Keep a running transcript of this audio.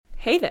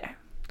Hey there.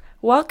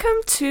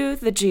 Welcome to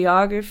the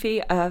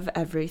Geography of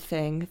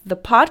Everything, the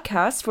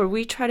podcast where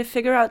we try to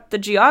figure out the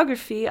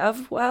geography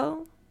of,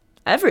 well,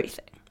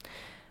 everything.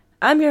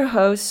 I'm your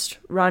host,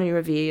 Ronnie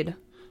Ravid.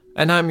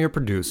 And I'm your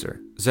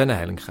producer, Zenne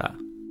Heilinga.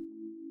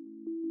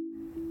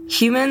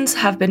 Humans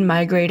have been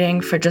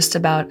migrating for just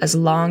about as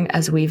long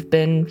as we've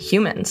been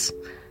humans.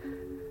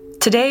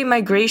 Today,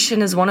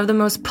 migration is one of the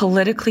most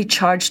politically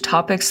charged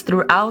topics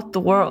throughout the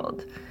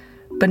world,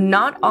 but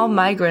not all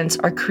migrants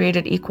are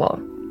created equal.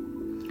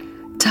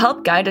 To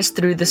help guide us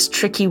through this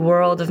tricky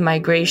world of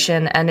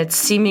migration and its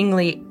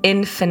seemingly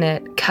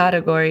infinite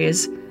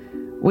categories,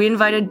 we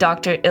invited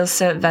Dr.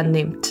 Ilse van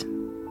Liempt.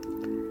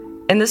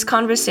 In this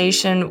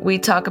conversation, we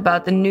talk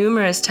about the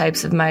numerous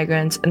types of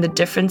migrants and the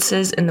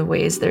differences in the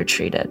ways they're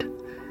treated.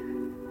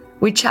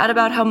 We chat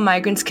about how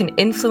migrants can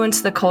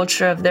influence the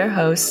culture of their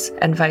hosts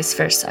and vice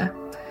versa.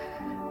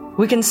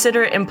 We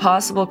consider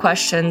impossible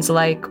questions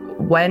like,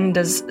 when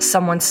does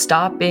someone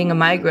stop being a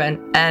migrant,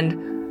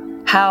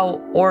 and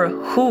how or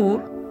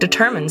who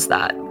determines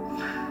that?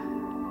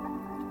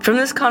 From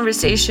this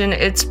conversation,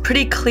 it's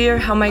pretty clear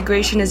how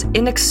migration is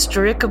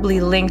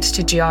inextricably linked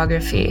to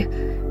geography,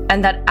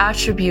 and that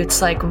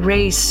attributes like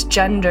race,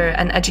 gender,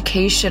 and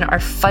education are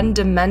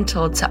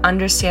fundamental to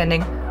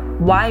understanding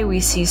why we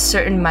see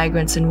certain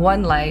migrants in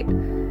one light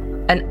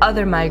and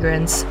other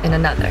migrants in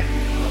another.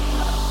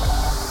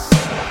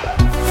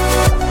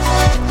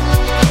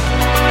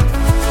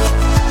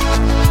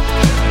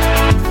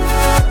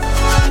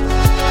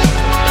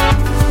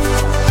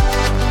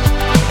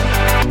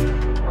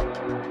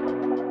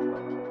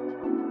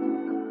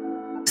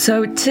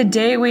 So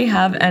today we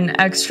have an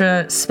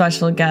extra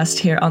special guest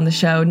here on the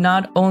show.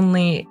 Not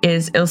only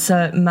is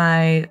Ilse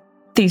my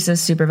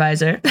thesis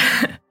supervisor,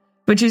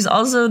 but she's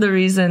also the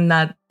reason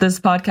that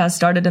this podcast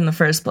started in the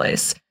first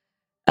place.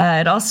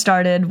 It all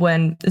started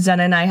when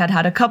Zenne and I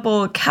had a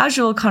couple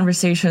casual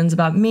conversations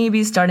about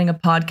maybe starting a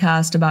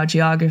podcast about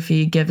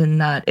geography, given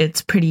that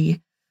it's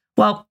pretty,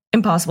 well,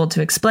 impossible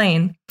to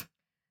explain.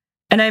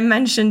 And I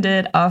mentioned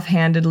it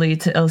offhandedly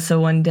to Ilse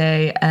one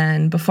day,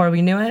 and before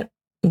we knew it,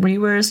 we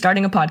were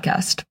starting a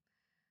podcast.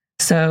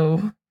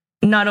 So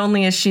not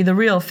only is she the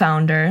real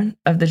founder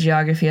of the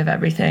Geography of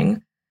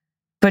Everything,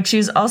 but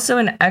she's also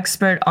an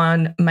expert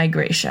on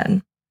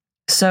migration.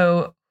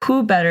 So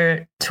who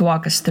better to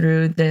walk us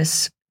through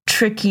this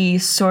tricky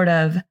sort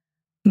of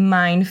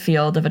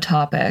minefield of a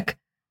topic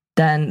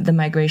than the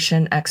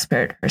migration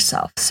expert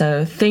herself.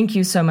 So thank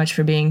you so much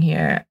for being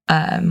here.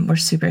 We're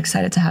super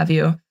excited to have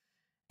you.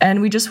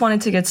 And we just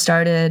wanted to get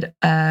started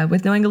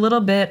with knowing a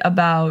little bit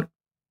about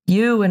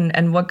you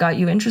and what got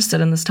you interested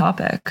in this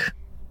topic.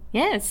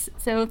 Yes,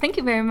 so thank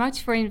you very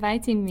much for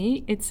inviting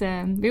me. It's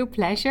a real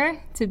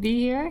pleasure to be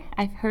here.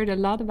 I've heard a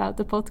lot about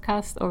the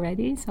podcast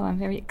already, so I'm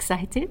very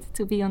excited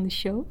to be on the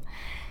show.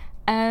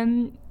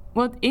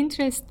 What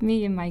interests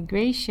me in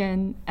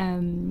migration,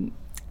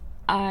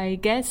 I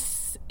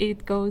guess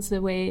it goes a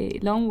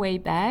long way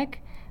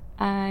back.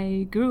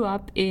 I grew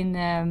up in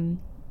a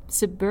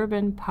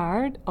suburban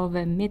part of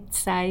a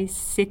mid-sized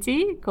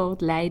city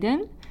called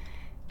Leiden.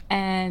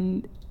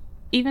 And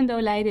even though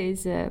Leiden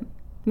is a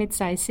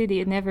mid-sized city,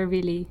 it never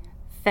really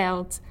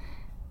felt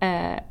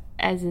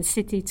as a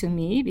city to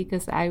me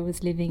because I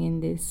was living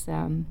in this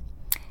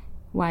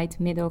white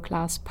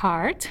middle-class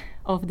part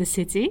of the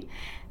city.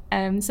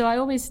 So I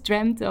always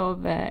dreamt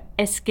of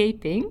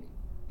escaping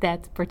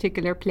that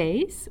particular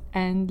place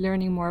and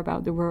learning more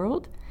about the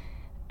world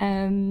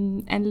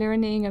and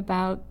learning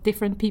about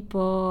different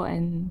people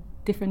and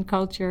different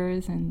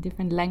cultures and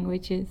different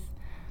languages.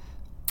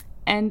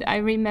 And I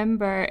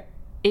remember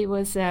it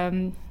was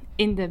in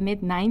the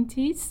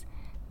mid-90s.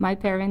 My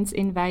parents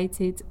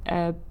invited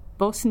a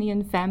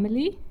Bosnian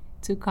family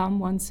to come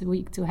once a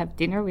week to have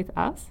dinner with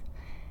us.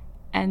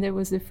 And it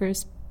was the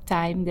first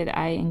time that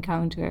I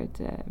encountered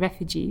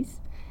refugees.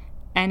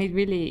 And it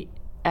really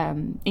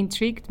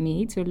intrigued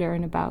me to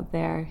learn about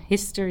their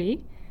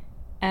history.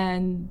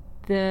 And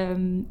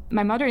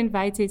my mother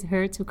invited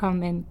her to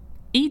come and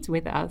eat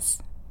with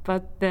us.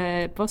 But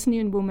the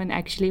Bosnian woman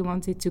actually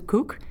wanted to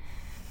cook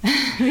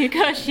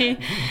because she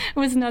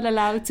was not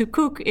allowed to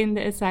cook in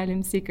the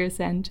asylum seeker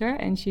center,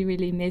 and she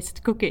really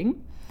missed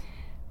cooking.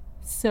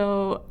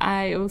 So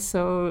I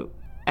also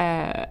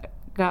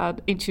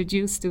got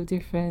introduced to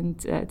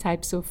different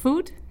types of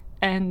food,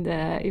 and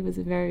it was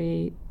a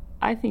very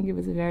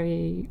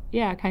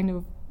kind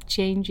of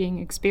changing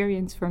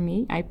experience for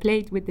me. I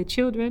played with the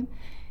children.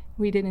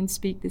 We didn't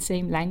speak the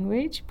same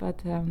language,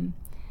 but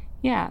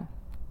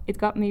it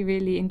got me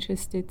really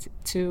interested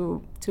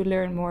to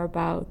learn more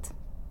about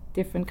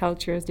different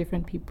cultures,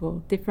 different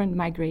people, different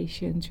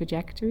migration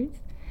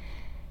trajectories.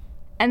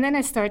 And then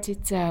I started,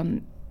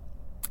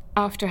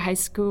 after high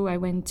school, I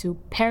went to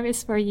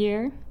Paris for a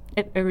year,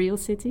 a real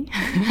city.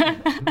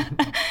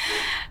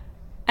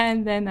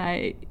 And then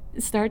I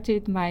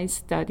started my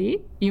study,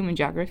 human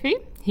geography,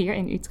 here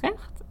in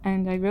Utrecht.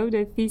 And I wrote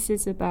a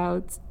thesis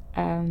about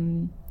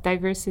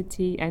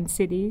diversity and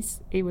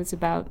cities. It was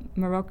about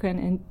Moroccan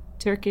and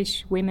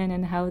Turkish women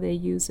and how they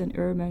use an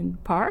urban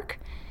park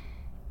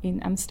in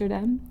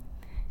Amsterdam.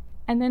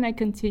 And then I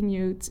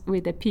continued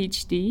with a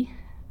PhD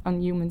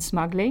on human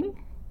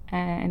smuggling.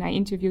 And I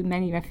interviewed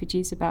many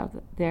refugees about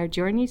their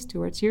journeys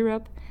towards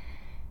Europe.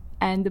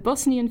 And the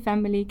Bosnian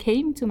family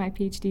came to my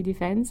PhD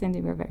defense, and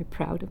they were very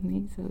proud of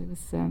me. So it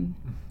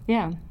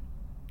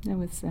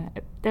was,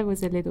 that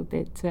was a little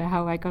bit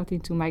how I got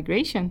into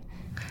migration.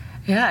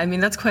 Yeah, I mean,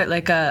 that's quite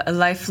like a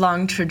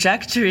lifelong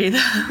trajectory, though.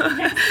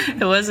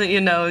 It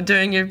wasn't,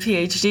 during your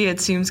PhD,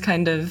 it seems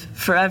kind of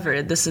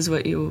forever. This is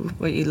what you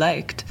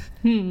liked.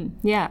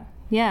 Yeah,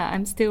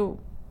 I'm still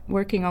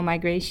working on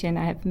migration.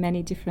 I have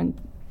many different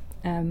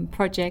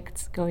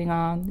projects going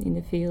on in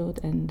the field,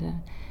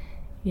 and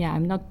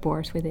I'm not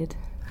bored with it.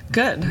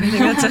 Good. I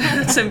think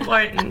that's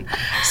important.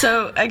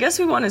 So I guess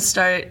we want to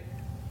start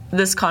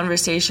this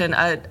conversation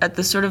at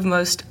the sort of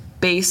most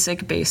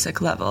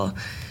basic level.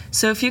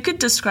 So if you could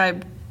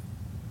describe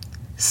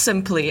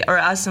simply, or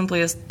as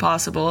simply as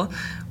possible,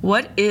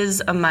 what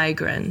is a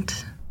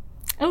migrant?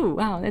 Oh,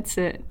 wow, that's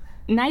a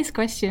nice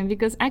question,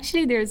 because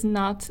actually there's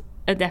not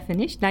a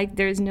definition. Like,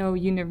 there's no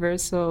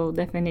universal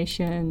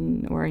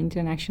definition or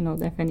international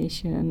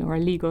definition or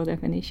legal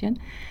definition.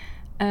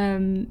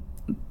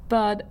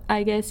 But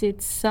I guess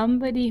it's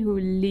somebody who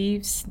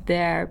leaves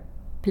their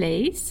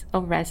place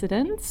of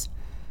residence.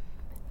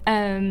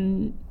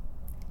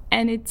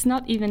 And it's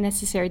not even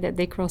necessary that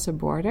they cross a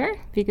border,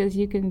 because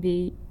you can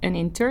be an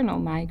internal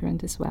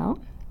migrant as well,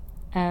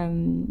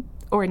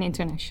 or an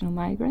international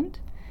migrant.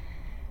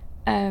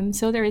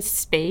 So there is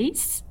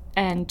space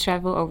and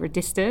travel over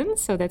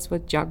distance. So that's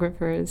what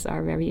geographers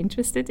are very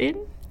interested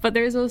in. But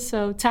there's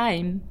also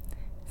time.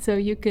 So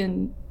you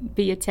can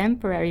be a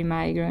temporary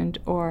migrant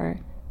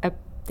or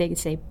they could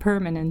say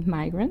permanent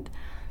migrant.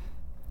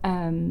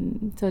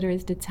 So there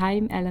is the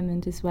time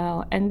element as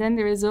well. And then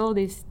there is all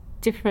these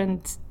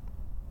different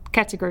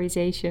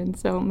categorization.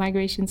 So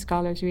migration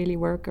scholars really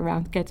work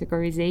around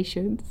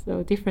categorization,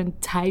 so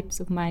different types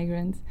of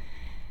migrants.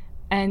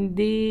 And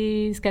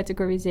these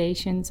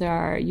categorizations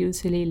are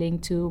usually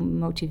linked to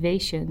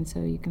motivation.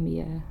 So you can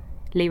be a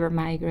labor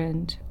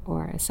migrant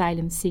or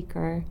asylum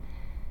seeker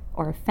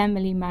or a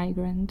family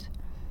migrant.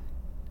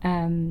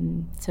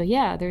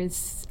 There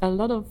is a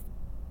lot of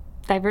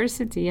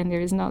diversity, and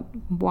there is not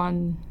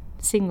one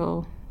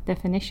single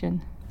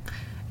definition.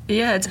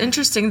 Yeah, it's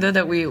interesting, though,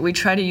 that we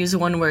try to use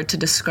one word to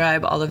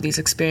describe all of these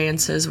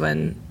experiences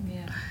when,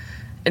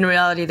 in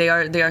reality, they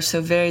are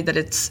so varied that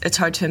it's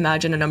hard to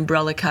imagine an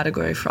umbrella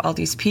category for all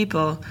these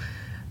people.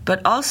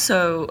 But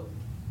also,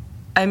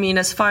 I mean,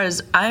 as far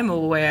as I'm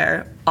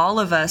aware, all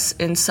of us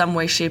in some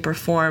way, shape, or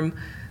form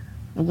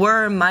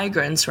were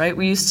migrants, right?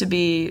 We used to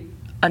be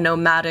a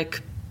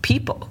nomadic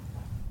people.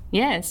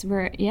 Yes,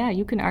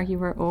 you can argue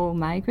we're all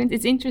migrants.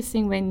 It's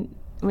interesting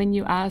when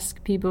you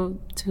ask people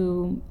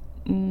to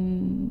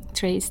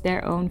trace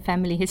their own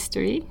family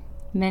history.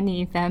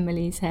 Many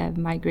families have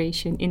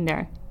migration in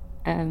their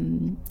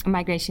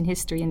migration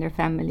history in their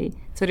family.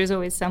 So there's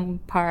always some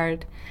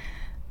part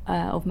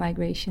of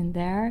migration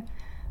there.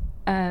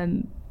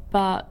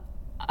 But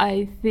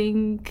I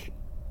think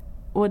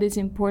what is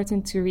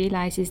important to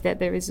realize is that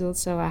there is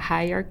also a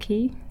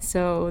hierarchy.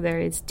 So there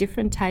is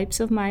different types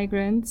of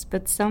migrants,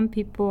 but some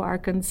people are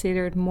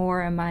considered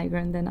more a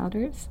migrant than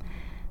others.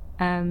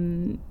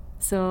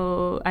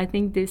 So I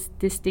think this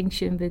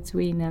distinction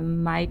between a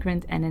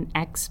migrant and an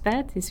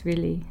expat is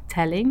really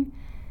telling,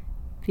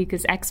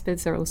 because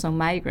expats are also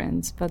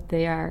migrants, but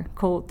they are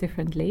called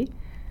differently.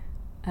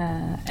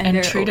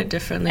 And treated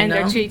differently, and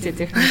they're treated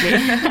differently.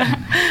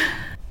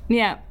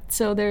 Yeah,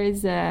 so there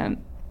is a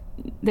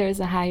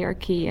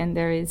hierarchy, and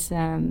there is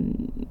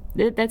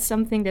that's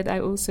something that I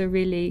also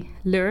really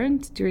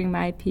learned during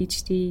my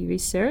PhD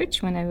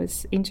research when I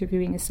was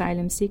interviewing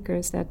asylum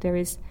seekers, that there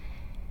is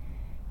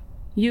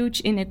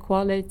huge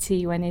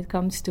inequality when it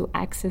comes to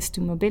access to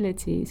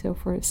mobility. So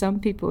for some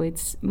people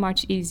it's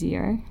much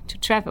easier to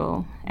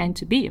travel and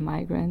to be a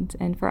migrant,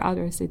 and for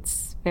others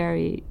it's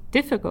very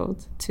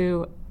difficult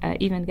to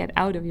even get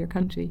out of your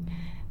country.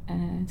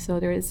 So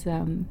there is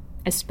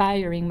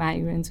aspiring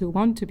migrants who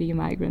want to be a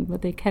migrant,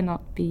 but they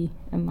cannot be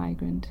a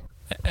migrant.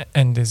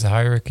 And this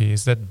hierarchy,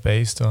 is that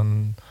based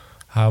on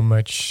how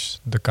much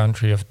the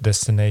country of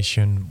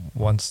destination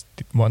wants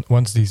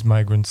these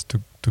migrants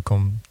to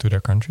come to their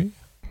country?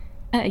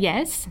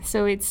 Yes,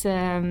 so it's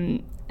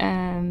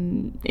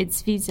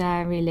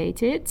visa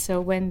related. So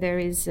when there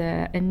is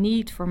a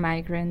need for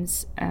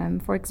migrants,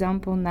 for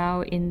example,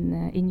 now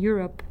in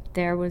Europe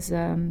there was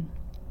a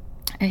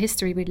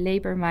history with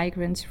labor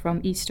migrants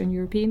from Eastern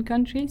European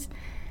countries,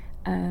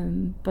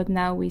 but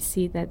now we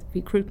see that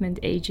recruitment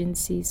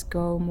agencies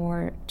go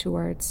more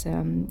towards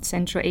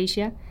Central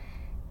Asia,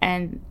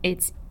 and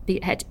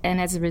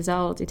as a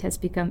result, it has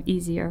become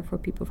easier for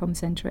people from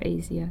Central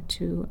Asia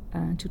to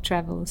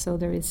travel. So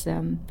there is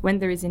when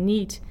there is a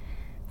need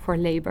for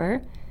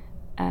labor,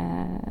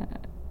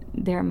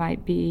 it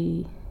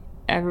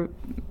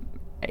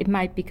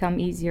might become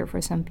easier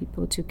for some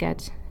people to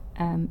get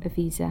a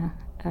visa.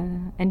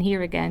 And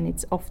here again,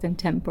 it's often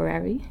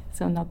temporary,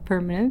 so not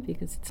permanent,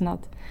 because it's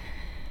not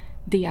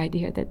the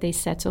idea that they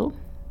settle.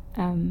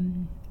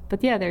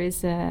 But yeah, there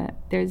is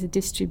a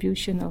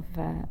distribution of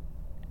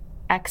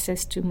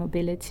access to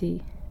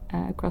mobility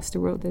across the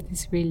world that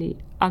is really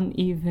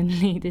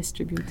unevenly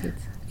distributed.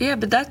 Yeah,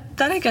 but that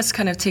I guess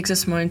kind of takes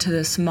us more into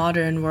this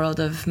modern world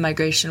of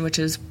migration, which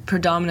is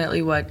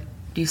predominantly what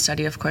you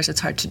study. Of course, it's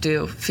hard to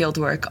do field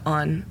work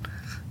on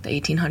the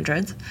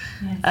 1800s.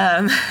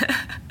 Yes.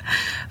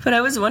 But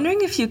I was wondering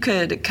if you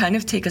could kind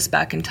of take us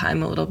back in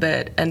time a little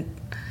bit and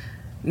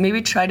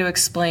maybe try to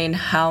explain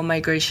how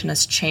migration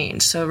has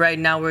changed. So right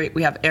now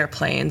we have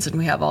airplanes and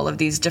we have all of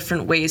these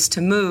different ways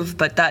to move,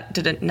 but that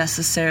didn't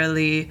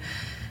necessarily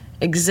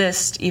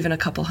exist even a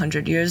couple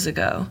hundred years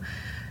ago.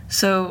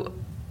 So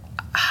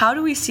how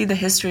do we see the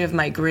history of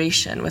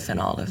migration within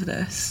all of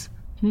this?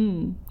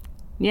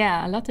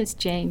 Yeah, a lot has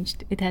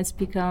changed. It has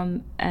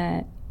become,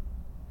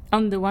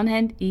 on the one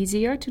hand,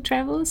 easier to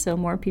travel, so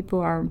more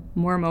people are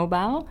more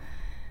mobile.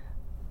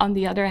 On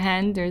the other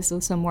hand, there's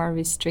also more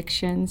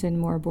restrictions and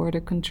more border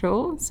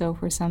control. So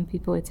for some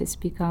people, it has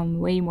become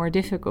way more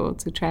difficult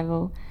to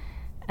travel.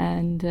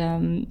 And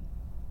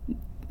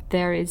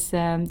there is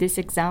this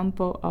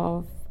example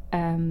of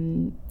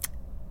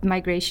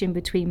migration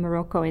between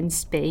Morocco and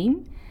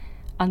Spain.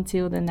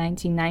 Until the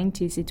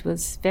 1990s, it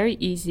was very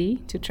easy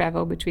to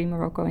travel between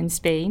Morocco and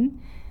Spain.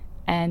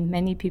 And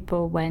many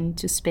people went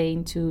to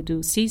Spain to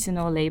do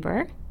seasonal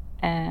labor.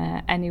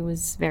 And it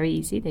was very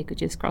easy. They could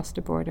just cross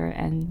the border,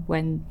 and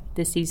when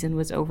the season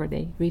was over,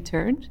 they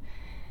returned.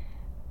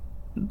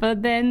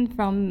 But then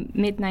from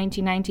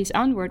mid-1990s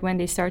onward, when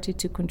they started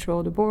to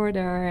control the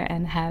border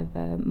and have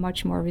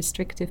much more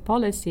restrictive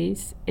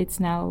policies, it's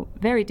now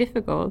very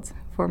difficult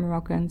for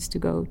Moroccans to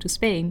go to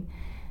Spain.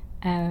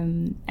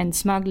 And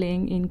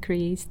smuggling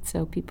increased,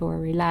 so people are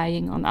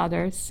relying on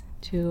others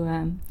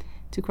to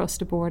cross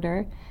the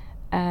border.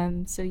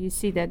 So you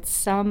see that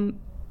some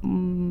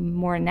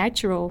more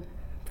natural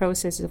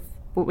processes of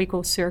what we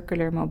call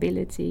circular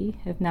mobility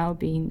have now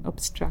been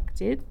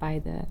obstructed by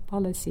the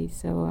policy.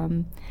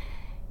 So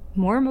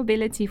more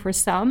mobility for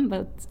some,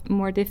 but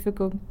more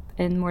difficult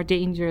and more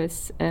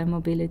dangerous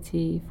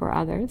mobility for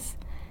others.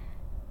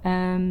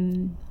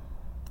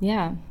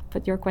 Yeah,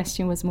 but your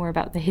question was more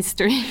about the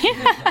history.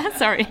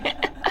 Sorry.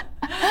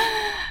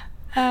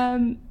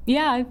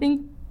 Yeah, I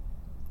think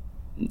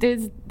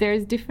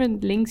there's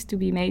different links to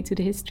be made to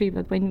the history,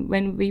 but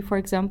when we, for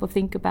example,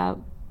 think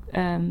about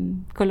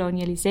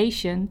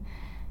colonialization,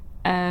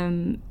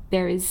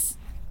 there is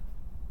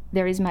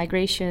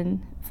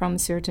migration from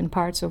certain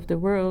parts of the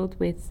world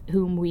with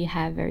whom we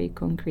have very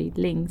concrete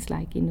links,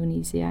 like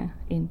Indonesia,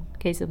 in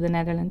case of the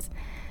Netherlands.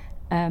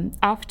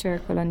 After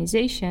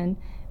colonization,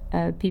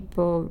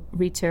 people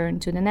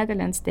returned to the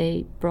Netherlands.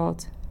 They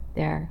brought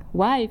their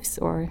wives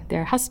or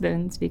their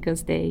husbands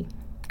because they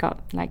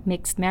got like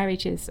mixed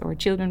marriages or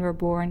children were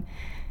born.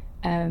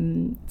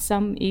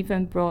 Some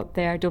even brought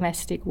their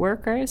domestic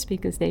workers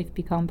because they've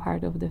become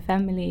part of the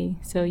family.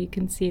 So you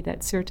can see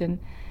that certain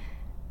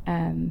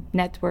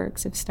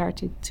networks have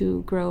started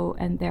to grow,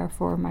 and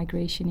therefore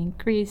migration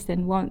increased.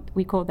 And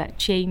we call that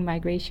chain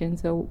migration.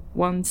 So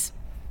once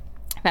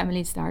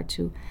families start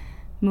to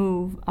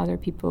move, other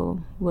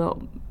people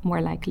will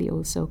more likely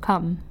also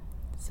come.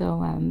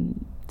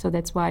 So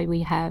that's why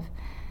we have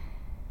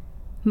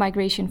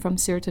migration from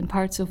certain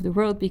parts of the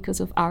world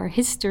because of our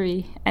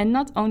history. And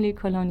not only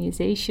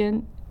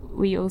colonization,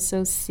 we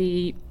also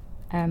see,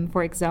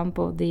 for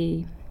example,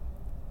 the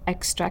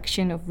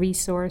extraction of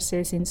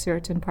resources in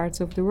certain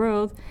parts of the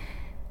world.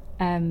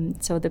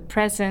 So the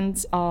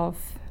presence of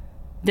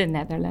the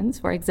Netherlands,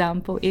 for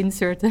example, in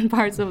certain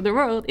parts of the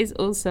world is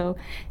also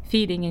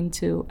feeding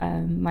into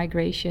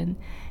migration.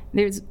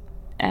 There's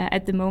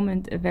at the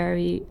moment a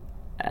very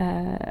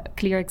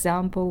clear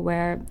example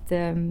where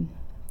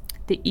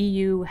the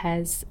EU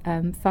has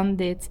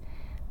funded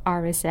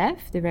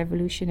RSF, the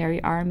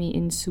Revolutionary Army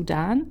in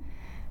Sudan,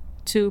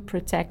 to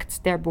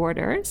protect their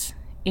borders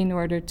in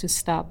order to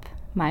stop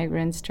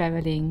migrants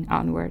traveling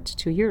onward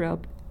to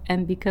Europe.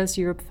 And because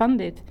Europe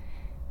funded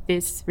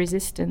this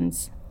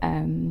resistance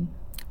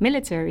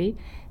military,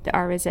 the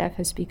RSF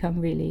has become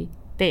really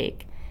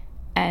big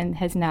and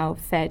has now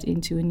fed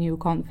into a new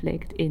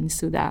conflict in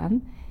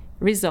Sudan,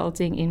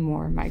 resulting in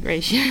more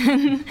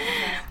migration.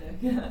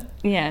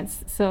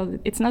 Yes, so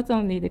it's not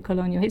only the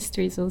colonial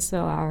history, it's also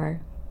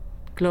our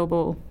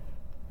global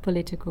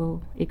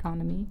political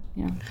economy.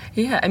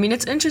 Yeah, I mean,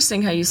 it's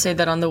interesting how you say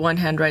that on the one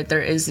hand, right,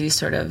 there is these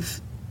sort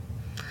of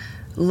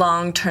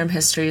long-term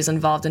histories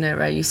involved in it,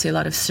 right? You see a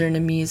lot of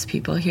Surinamese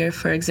people here,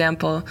 for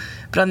example.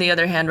 But on the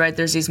other hand, right,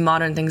 there's these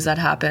modern things that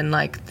happen,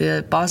 like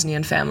the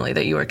Bosnian family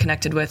that you were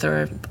connected with,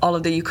 or all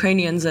of the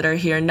Ukrainians that are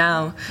here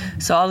now. Mm-hmm.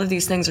 So all of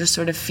these things are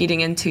sort of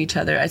feeding into each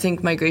other. I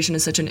think migration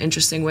is such an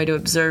interesting way to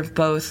observe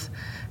both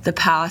the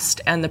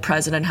past and the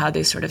present and how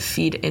they sort of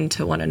feed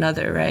into one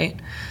another, right?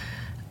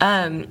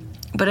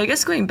 But I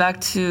guess going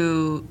back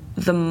to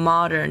the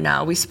modern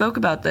now, we spoke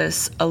about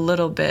this a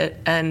little bit,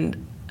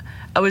 and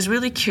I was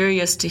really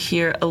curious to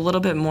hear a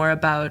little bit more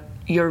about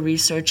your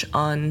research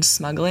on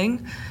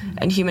smuggling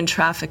and human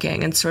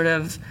trafficking, and sort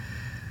of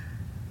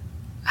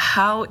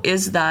how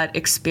is that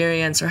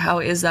experience or how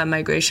is that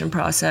migration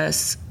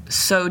process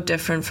so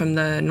different from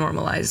the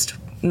normalized,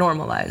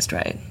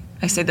 right?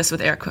 I say this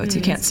with air quotes.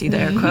 You can't see the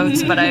air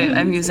quotes, but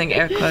I'm using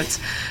air quotes,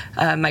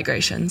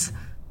 migrations.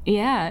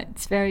 Yeah,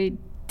 it's very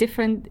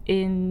different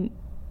in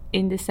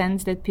the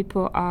sense that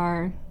people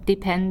are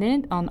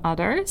dependent on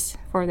others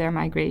for their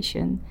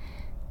migration.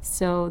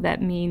 So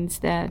that means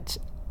that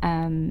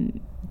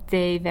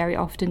they very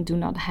often do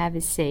not have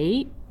a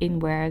say in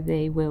where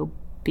they will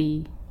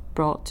be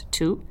brought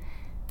to.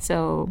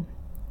 So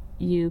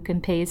you can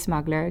pay a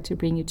smuggler to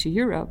bring you to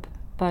Europe,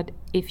 but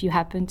if you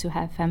happen to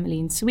have family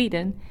in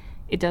Sweden,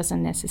 it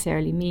doesn't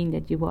necessarily mean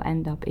that you will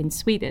end up in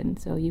Sweden.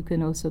 So you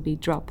can also be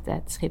dropped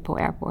at Schiphol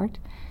airport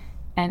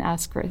and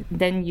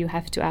then you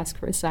have to ask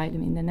for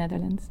asylum in the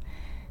Netherlands.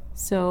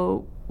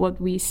 So what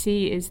we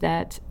see is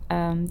that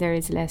there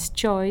is less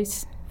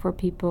choice for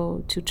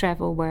people to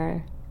travel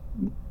where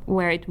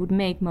it would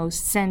make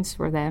most sense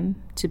for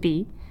them to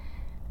be.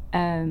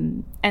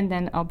 And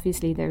then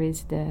obviously there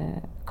is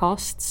the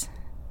costs.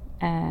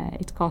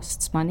 It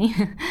costs money.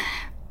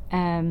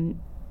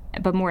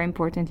 But more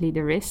importantly,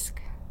 the risk.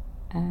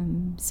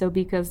 So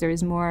because there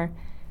is more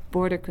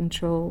border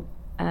control,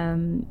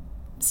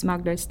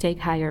 smugglers take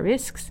higher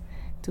risks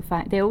to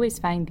find. They always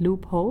find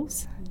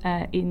loopholes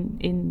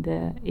in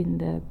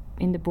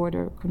the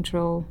border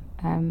control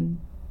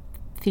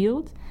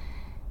field.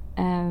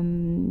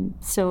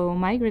 So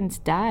migrants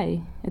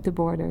die at the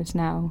borders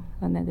now,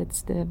 and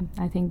that's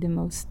I think the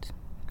most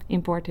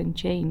important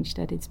change,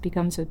 that it's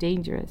become so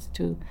dangerous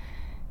to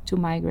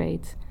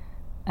migrate.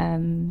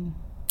 And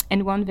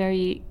one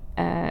very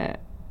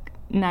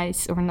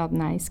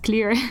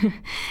clear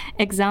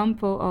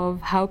example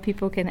of how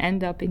people can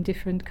end up in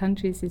different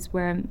countries is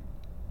where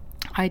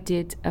I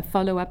did a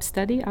follow-up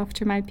study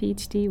after my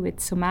PhD with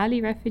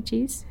Somali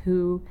refugees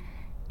who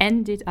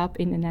ended up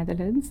in the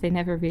Netherlands. They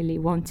never really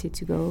wanted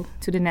to go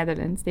to the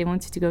Netherlands. They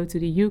wanted to go to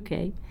the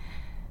UK.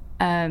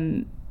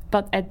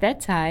 But at that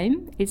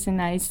time, it's a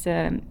nice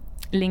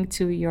link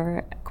to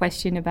your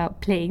question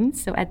about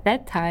planes. So at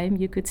that time,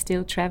 you could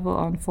still travel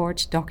on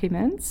forged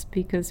documents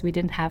because we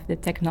didn't have the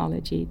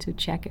technology to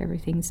check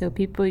everything. So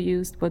people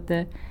used what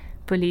the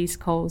police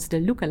calls the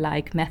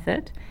look-alike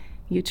method.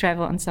 You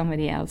travel on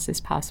somebody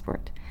else's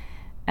passport.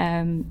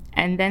 And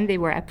then they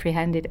were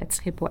apprehended at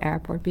Schiphol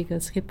airport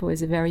because Schiphol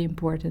is a very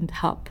important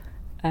hub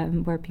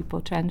where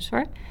people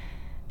transfer.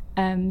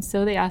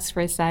 So they asked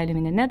for asylum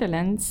in the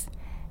Netherlands.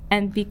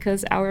 And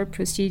because our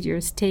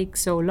procedures take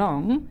so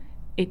long,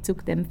 it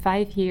took them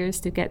 5 years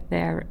to get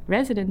their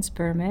residence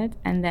permit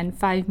and then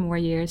 5 more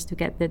years to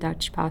get the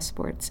Dutch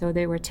passport. So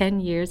they were 10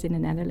 years in the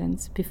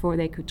Netherlands before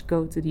they could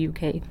go to the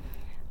UK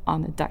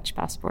on a Dutch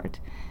passport.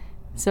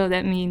 So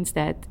that means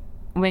that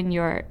when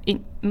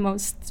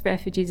most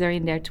refugees are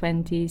in their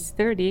 20s,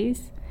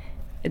 30s,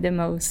 the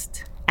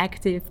most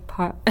active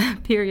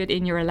period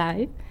in your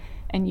life,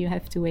 and you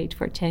have to wait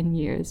for 10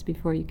 years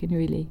before you can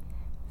really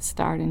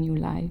start a new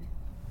life.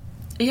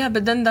 Yeah,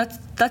 but then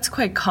that's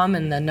quite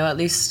common then, no? At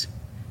least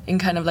in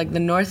kind of like the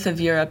north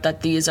of Europe,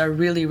 that these are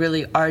really,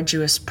 really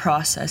arduous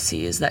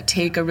processes that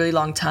take a really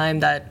long time,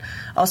 that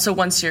also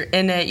once you're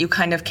in it, you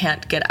kind of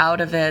can't get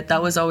out of it.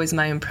 That was always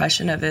my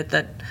impression of it,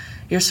 that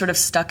you're sort of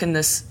stuck in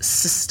this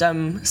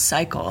system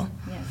cycle.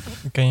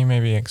 Yes. Can you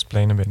maybe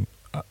explain a bit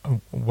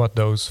what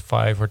those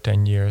 5 or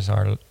 10 years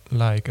are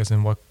like, as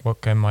in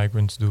what can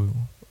migrants do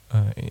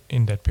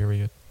in that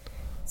period?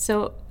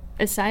 So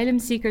asylum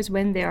seekers,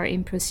 when they are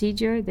in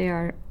procedure, they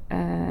are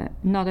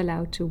not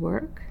allowed to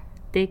work.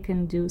 They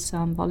can do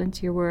some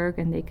volunteer work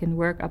and they can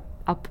work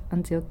up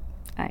until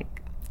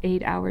like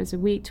 8 hours a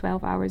week,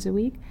 12 hours a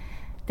week.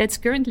 That's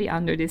currently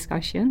under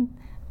discussion.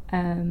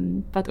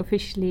 But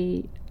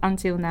officially,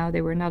 until now,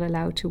 they were not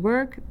allowed to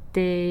work.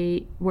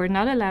 They were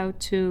not allowed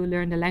to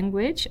learn the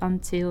language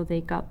until they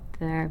got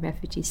their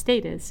refugee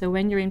status. So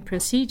when you're in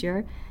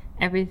procedure,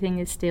 everything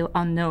is still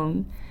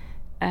unknown.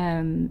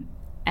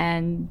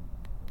 And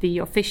the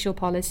official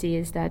policy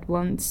is that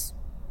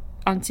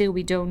until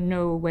we don't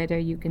know whether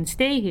you can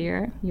stay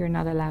here, you're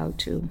not allowed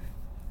to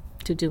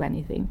do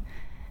anything.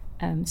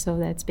 So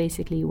that's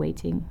basically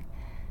waiting.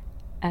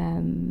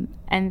 And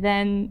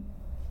then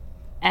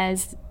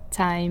as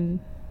time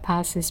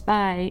passes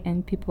by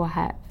and people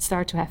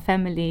start to have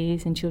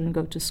families and children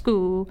go to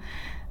school,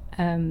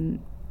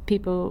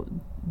 people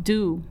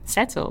do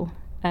settle.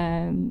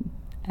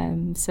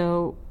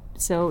 So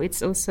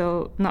it's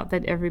also not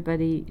that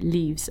everybody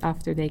leaves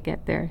after they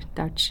get their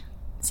Dutch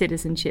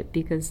citizenship,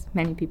 because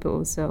many people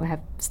also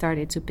have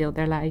started to build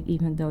their life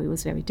even though it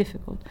was very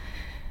difficult.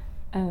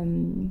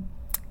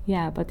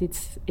 But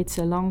it's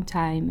a long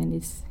time and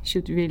it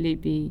should really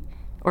be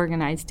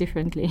organized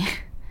differently.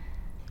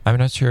 I'm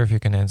not sure if you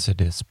can answer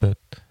this, but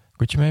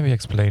could you maybe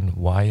explain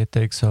why it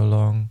takes so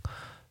long?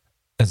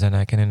 As in,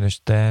 I can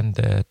understand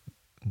that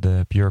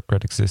the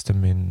bureaucratic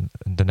system in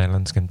the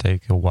Netherlands can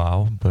take a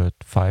while, but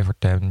 5 or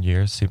 10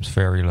 years seems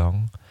very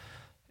long.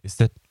 Is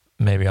that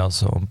maybe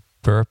also on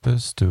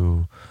purpose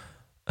to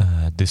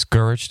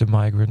discourage the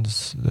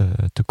migrants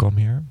to come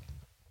here?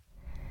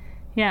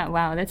 Yeah,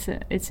 wow, it's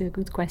a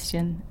good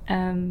question.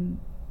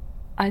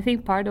 I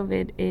think part of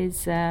it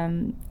is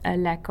a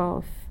lack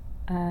of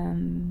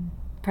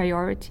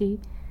priority.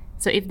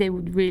 So if they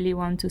would really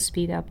want to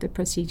speed up the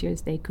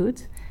procedures, they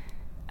could.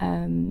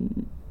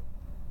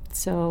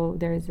 So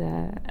there's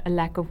a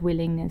lack of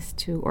willingness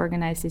to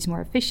organize this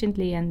more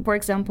efficiently. And for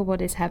example,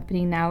 what is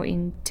happening now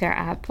in Ter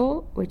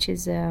Apel, which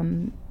is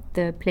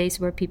the place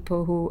where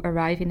people who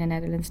arrive in the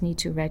Netherlands need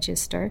to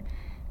register,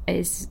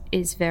 is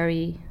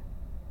very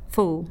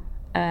full.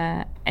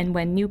 And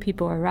when new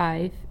people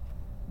arrive,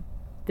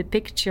 the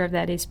picture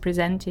that is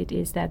presented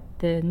is that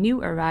the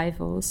new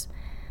arrivals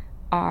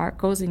are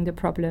causing the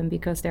problem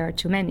because there are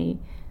too many.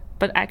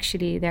 But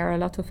actually, there are a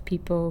lot of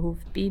people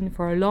who've been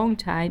for a long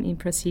time in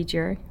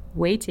procedure,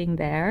 waiting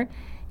there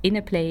in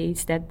a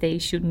place that they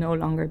should no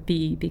longer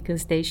be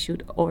because they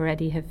should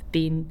already have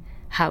been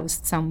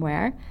housed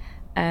somewhere.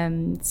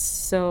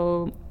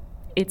 So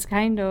it's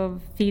kind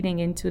of feeding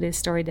into this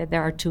story that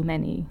there are too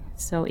many.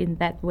 So in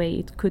that way,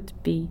 it could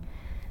be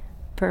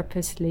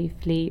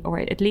purposely, or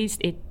at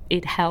least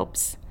it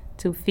helps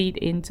to feed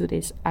into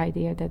this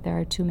idea that there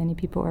are too many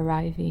people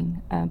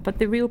arriving. But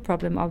the real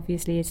problem,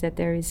 obviously, is that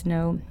there is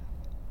no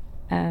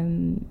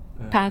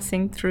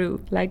passing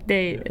through. Like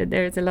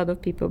there's a lot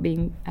of people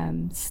being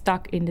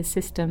stuck in the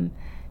system,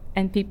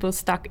 and people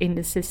stuck in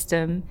the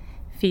system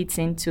feeds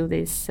into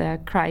this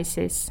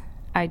crisis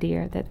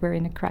idea that we're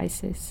in a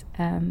crisis.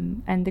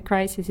 And the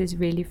crisis is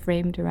really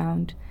framed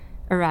around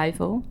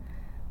arrival.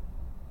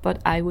 But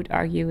I would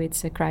argue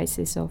it's a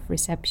crisis of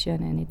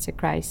reception, and it's a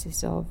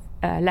crisis of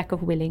lack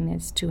of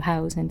willingness to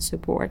house and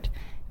support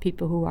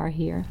people who are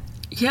here.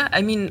 Yeah,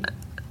 I mean,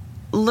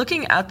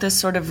 looking at this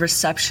sort of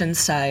reception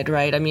side,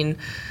 right? I mean,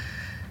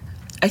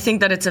 I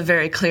think that it's a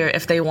very clear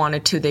if they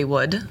wanted to, they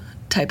would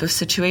type of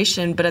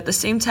situation. But at the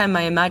same time,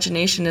 my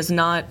imagination is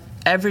not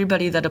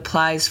everybody that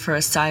applies for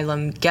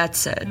asylum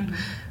gets it. Mm-hmm.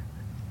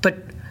 But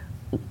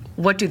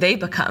what do they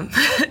become?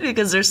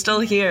 Because they're still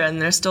here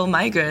and they're still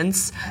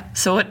migrants.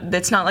 So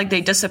it's not like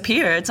they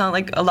disappear. It's not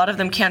like a lot of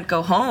them can't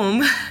go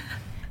home.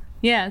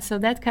 Yeah, so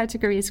that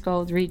category is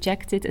called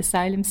rejected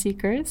asylum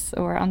seekers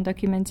or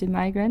undocumented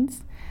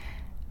migrants.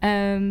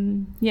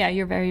 Yeah,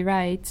 you're very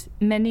right.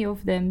 Many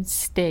of them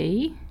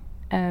stay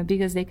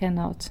because they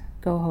cannot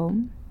go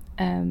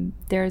home.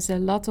 There's a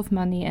lot of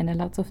money and a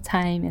lot of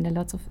time and a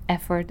lot of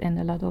effort and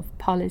a lot of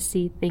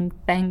policy think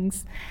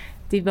tanks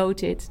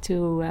devoted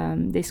to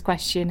this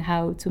question,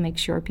 how to make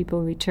sure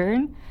people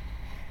return.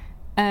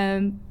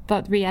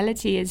 But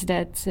reality is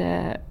that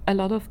a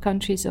lot of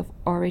countries of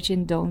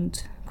origin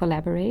don't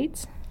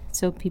collaborate,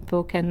 so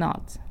people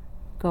cannot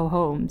go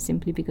home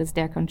simply because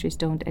their countries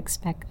don't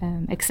accept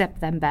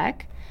them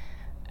back.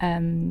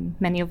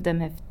 Many of them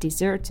have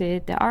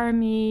deserted the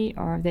army,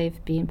 or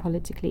they've been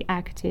politically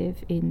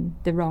active in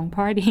the wrong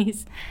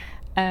parties.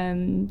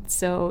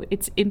 So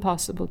it's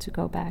impossible to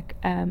go back.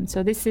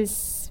 So this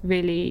is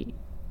really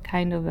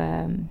kind of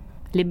a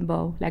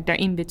limbo, like they're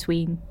in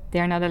between.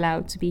 They're not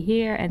allowed to be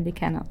here and they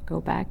cannot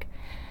go back.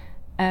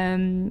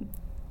 And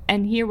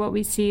here what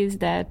we see is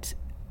that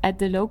at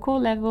the local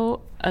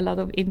level, a lot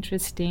of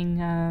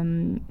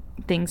interesting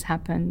things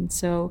happen.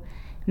 So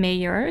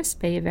mayors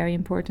play a very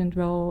important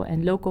role,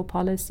 and local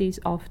policies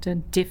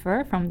often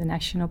differ from the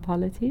national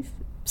policies,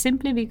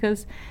 simply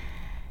because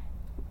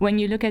when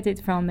you look at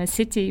it from a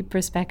city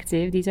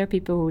perspective, these are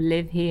people who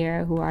live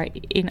here, who are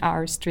in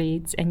our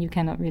streets, and you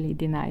cannot really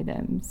deny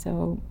them.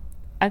 So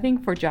I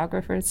think for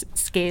geographers,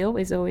 scale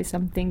is always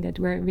something that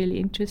we're really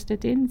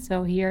interested in.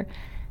 So here,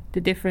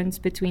 the difference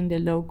between the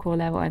local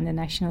level and the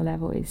national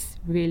level is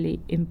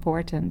really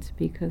important,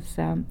 because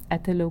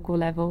at the local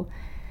level,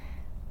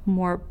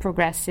 more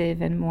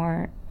progressive and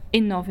more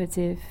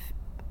innovative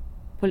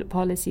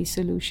policy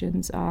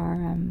solutions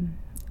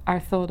are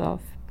thought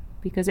of.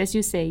 Because as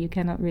you say, you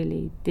cannot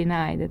really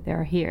deny that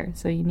they're here.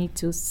 So you need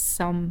to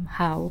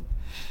somehow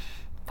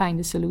find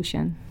a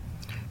solution.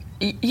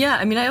 Yeah,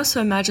 I mean, I also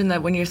imagine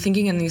that when you're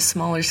thinking in these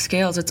smaller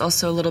scales, it's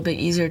also a little bit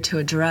easier to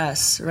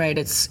address, right?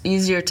 It's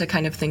easier to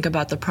kind of think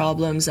about the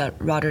problems that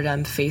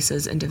Rotterdam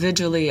faces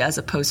individually as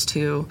opposed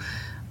to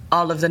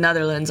all of the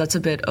Netherlands. That's a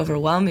bit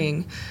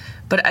overwhelming.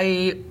 But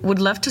I would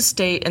love to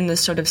stay in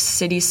this sort of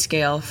city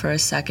scale for a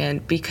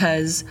second,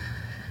 because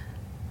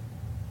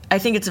I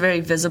think it's very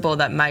visible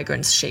that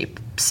migrants shape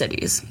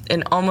cities.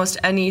 In almost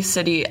any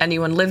city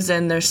anyone lives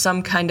in, there's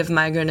some kind of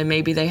migrant, and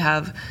maybe they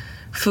have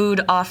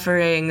food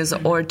offerings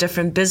or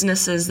different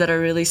businesses that are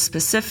really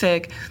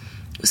specific.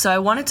 So I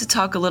wanted to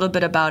talk a little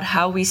bit about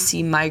how we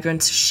see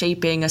migrants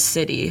shaping a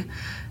city.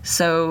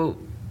 So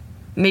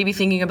maybe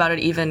thinking about it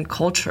even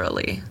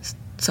culturally.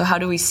 So how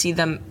do we see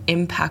them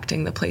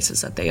impacting the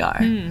places that they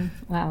are?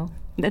 Wow,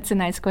 that's a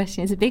nice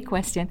question. It's a big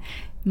question.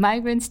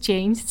 Migrants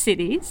change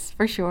cities,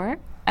 for sure.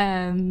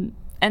 And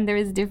there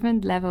is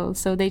different levels.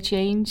 So they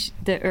change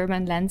the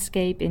urban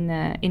landscape in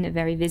a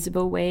very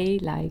visible way,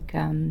 like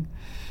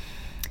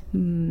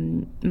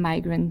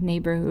migrant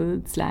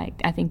neighborhoods. Like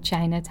I think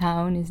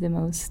Chinatown is the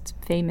most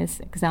famous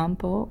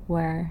example,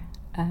 where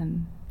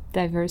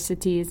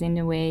diversity is in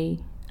a way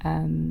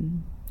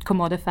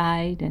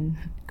commodified and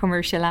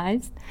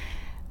commercialized,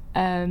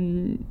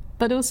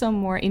 but also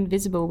more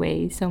invisible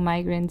ways. So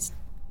migrants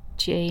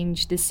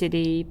change the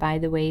city by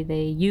the way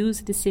they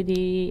use the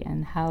city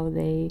and how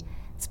they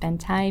spend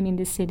time in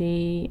the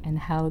city and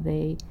how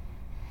they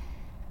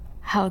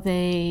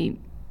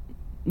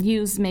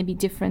use maybe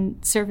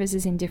different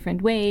services in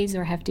different ways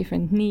or have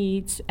different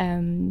needs.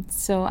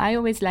 So I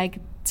always like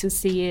to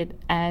see it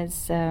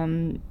as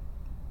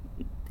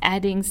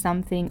adding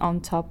something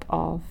on top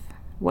of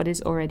what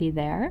is already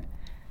there.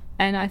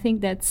 And I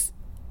think that's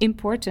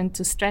important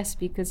to stress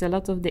because a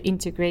lot of the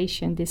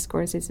integration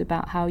discourse is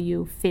about how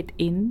you fit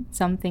in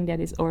something that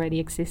is already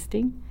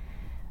existing.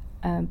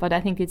 But I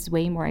think it's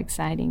way more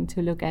exciting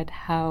to look at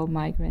how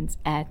migrants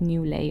add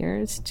new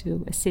layers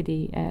to a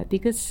city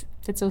because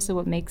that's also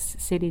what makes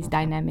cities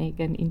dynamic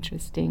and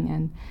interesting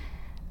and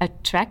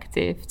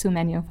attractive to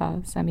many of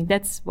us. I mean,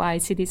 that's why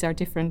cities are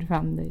different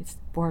from these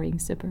boring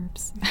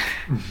suburbs.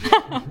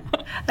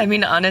 I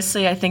mean,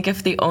 honestly, I think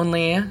if the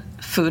only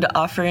food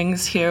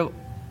offerings here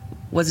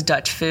was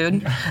Dutch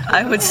food,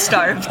 I would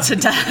starve to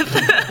death.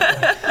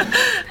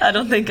 I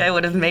don't think I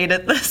would have made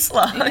it this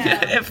long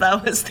if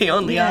that was the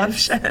only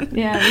option.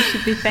 Yeah, we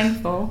should be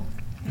thankful.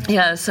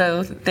 Yeah,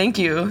 so thank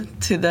you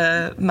to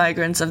the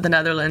migrants of the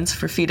Netherlands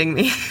for feeding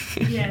me.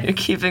 Yes. You're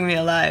keeping me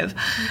alive.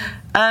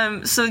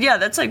 So yeah,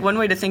 that's like one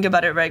way to think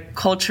about it, right?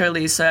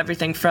 Culturally, so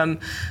everything from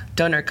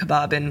doner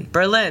kebab in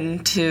Berlin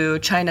to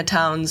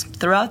Chinatowns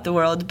throughout the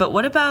world. But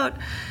what about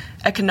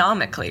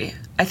economically?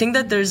 I think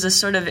that there's this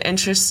sort of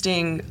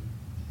interesting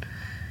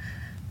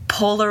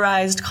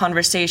polarized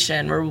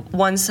conversation where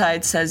one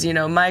side says, you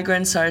know,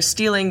 migrants are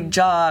stealing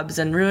jobs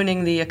and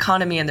ruining the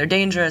economy and they're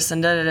dangerous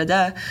and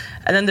da-da-da-da.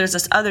 And then there's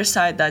this other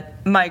side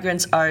that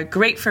migrants are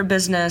great for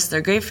business,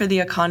 they're great for the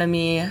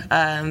economy,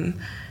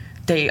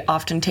 they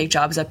often take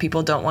jobs that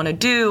people don't want to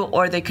do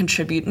or they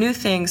contribute new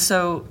things.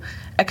 So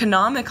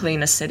economically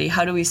in a city,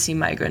 how do we see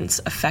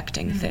migrants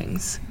affecting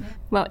things?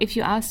 Well, if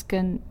you ask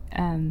an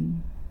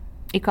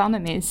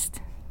economist,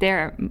 they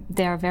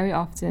are very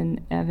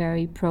often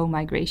very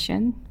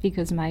pro-migration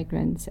because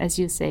migrants, as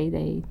you say,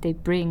 they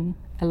bring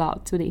a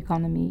lot to the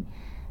economy.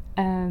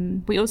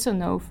 We also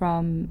know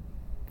from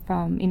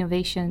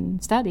innovation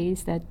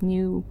studies that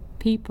new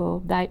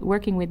people,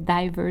 working with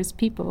diverse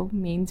people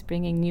means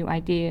bringing new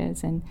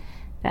ideas, and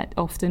that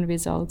often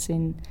results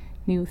in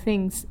new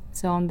things.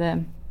 So on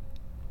the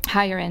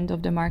higher end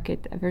of the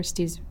market,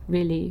 diversity is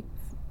really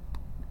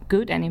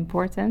good and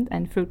important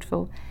and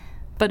fruitful.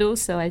 But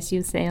also, as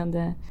you say, on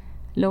the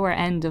lower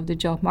end of the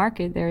job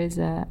market, there is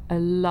a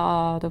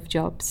lot of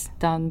jobs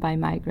done by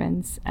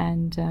migrants.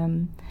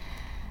 And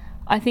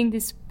I think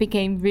this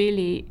became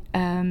really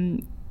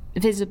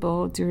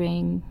visible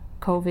during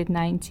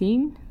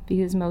COVID-19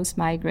 because most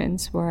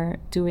migrants were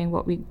doing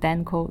what we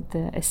then called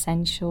the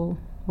essential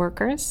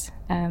workers.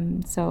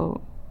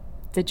 So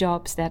the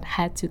jobs that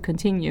had to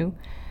continue,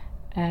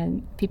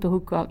 and people who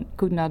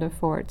could not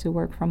afford to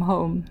work from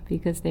home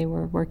because they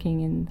were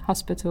working in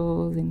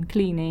hospitals, in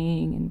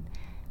cleaning, and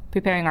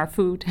preparing our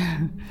food.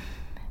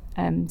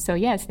 So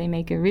yes, they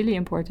make a really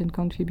important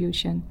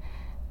contribution.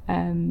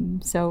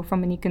 So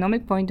from an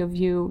economic point of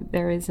view,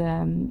 there is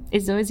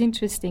it's always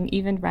interesting,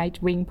 even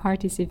right-wing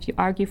parties, if you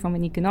argue from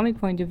an economic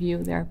point of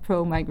view, they're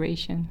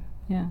pro-migration.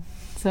 Yeah.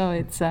 So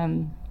it's,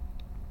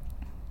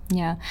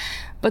 yeah.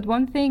 But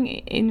one thing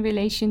in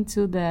relation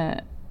to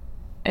the,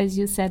 as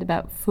you said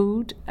about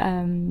food,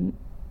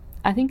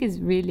 I think is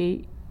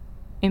really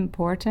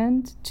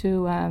important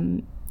to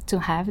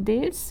have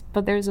this,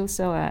 but there's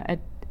also a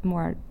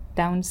more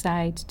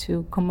downside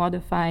to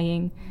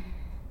commodifying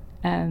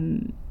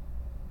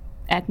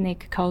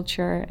ethnic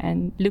culture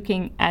and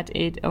looking at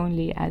it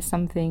only as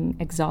something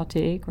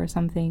exotic or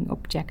something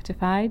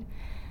objectified.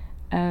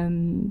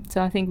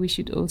 So I think we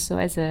should also,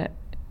 as a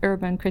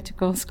urban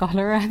critical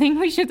scholar, I think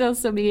we should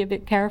also be a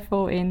bit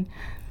careful in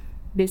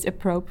this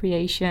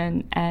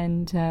appropriation.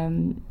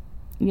 And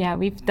yeah,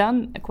 we've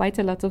done quite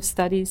a lot of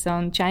studies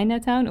on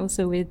Chinatown,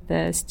 also with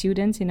the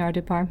students in our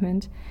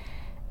department,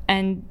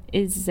 and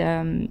is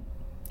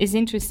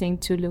interesting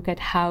to look at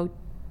how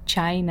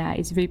China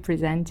is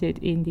represented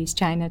in these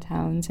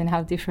Chinatowns and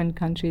how different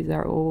countries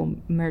are all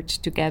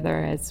merged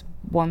together as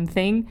one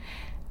thing.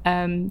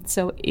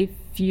 So if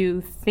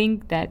you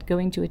think that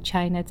going to a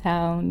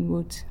Chinatown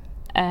would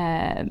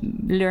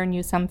learn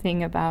you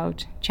something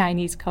about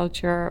Chinese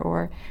culture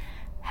or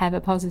have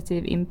a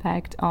positive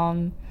impact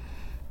on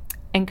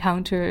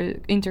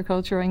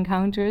intercultural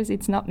encounters,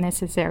 it's not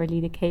necessarily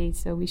the case.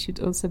 So we should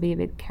also be a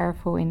bit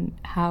careful in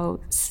how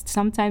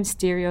sometimes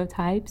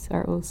stereotypes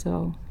are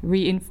also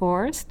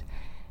reinforced,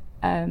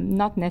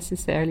 not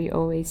necessarily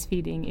always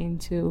feeding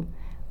into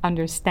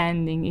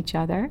understanding each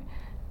other.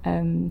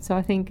 So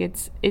I think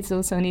it's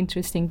also an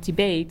interesting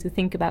debate to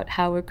think about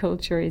how a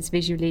culture is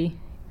visually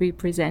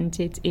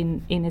represented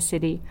in a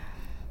city,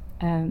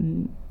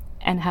 and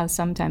how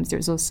sometimes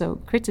there's also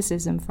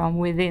criticism from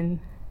within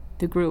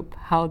the group,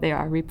 how they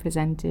are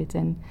represented.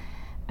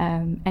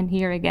 And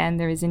here again,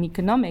 there is an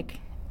economic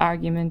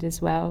argument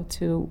as well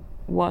to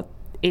what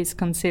is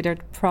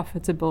considered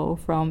profitable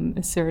from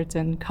a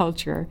certain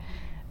culture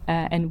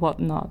and what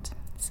not.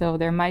 So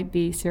there might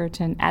be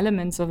certain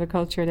elements of a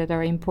culture that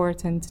are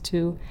important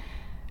to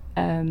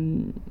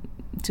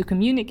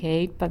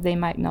communicate, but they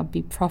might not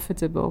be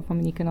profitable from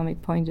an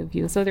economic point of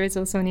view. So there is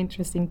also an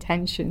interesting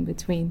tension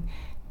between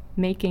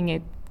making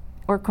it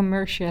or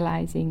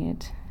commercializing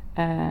it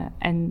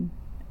and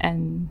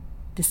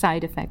the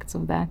side effects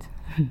of that.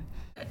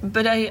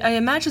 But I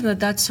imagine that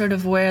that's sort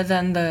of where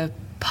then the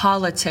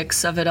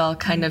politics of it all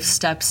kind of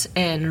steps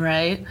in,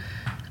 right?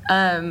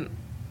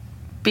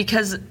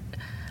 Because,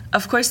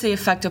 of course, they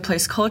affect a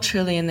place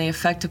culturally and they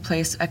affect a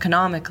place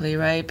economically,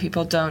 right?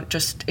 People don't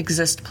just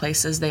exist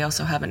places, they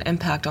also have an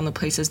impact on the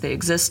places they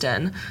exist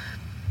in.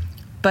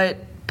 But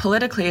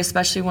politically,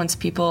 especially once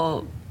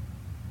people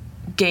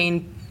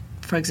gain,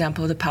 for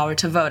example, the power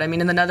to vote. I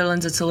mean, in the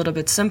Netherlands, it's a little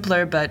bit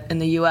simpler, but in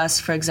the US,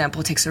 for example,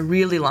 it takes a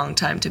really long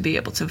time to be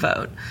able to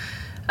vote.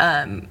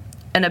 And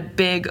a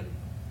big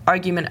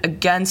argument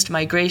against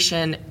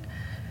migration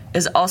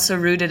is also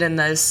rooted in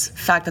this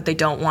fact that they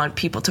don't want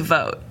people to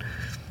vote,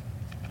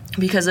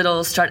 because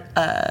it'll start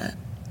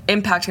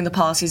impacting the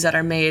policies that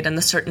are made and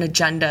the certain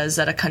agendas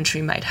that a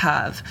country might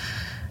have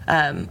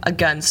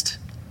against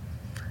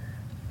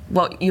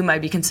what you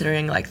might be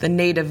considering like the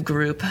native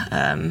group.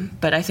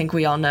 But I think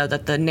we all know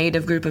that the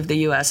native group of the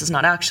U.S. is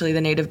not actually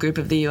the native group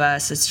of the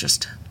U.S. It's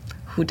just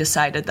who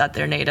decided that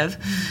they're native.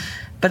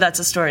 But that's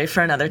a story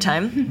for another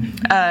time.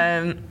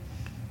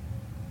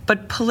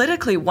 But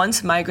politically,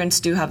 once migrants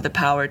do have the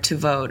power to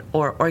vote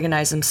or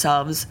organize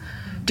themselves,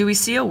 do we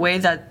see a way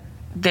that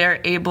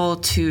they're able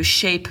to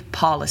shape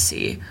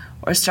policy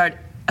or start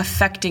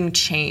affecting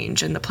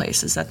change in the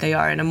places that they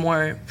are in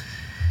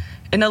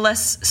a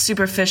less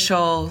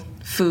superficial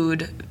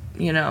food,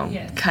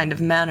 kind of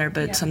manner,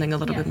 but something a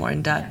little bit more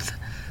in depth?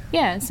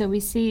 Yeah, so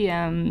we see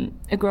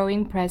a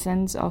growing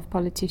presence of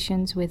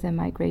politicians with a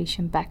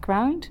migration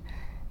background,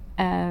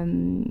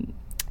 and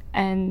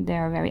they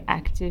are very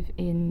active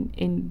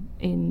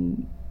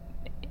in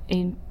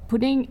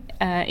putting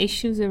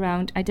issues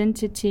around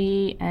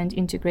identity and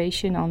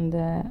integration on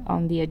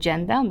the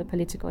agenda, on the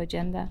political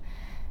agenda.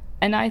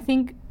 And I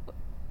think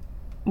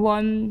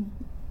one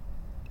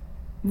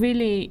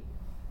really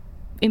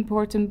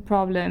important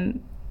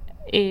problem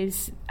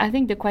is, I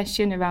think the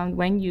question around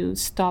when you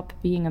stop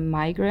being a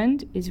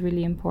migrant is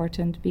really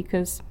important,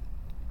 because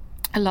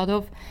a lot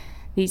of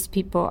these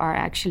people are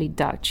actually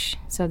Dutch,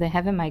 so they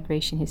have a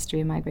migration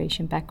history, a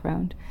migration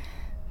background.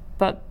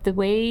 But the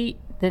way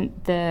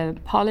the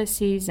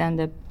policies and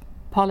the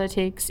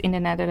politics in the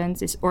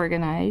Netherlands is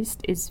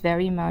organized is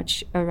very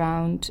much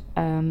around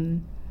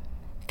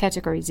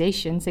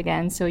categorizations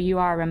again. So you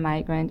are a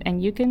migrant,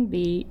 and you can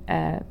be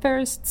a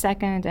first,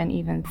 second, and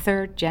even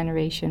third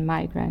generation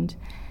migrant.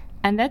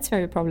 And that's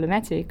very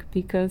problematic,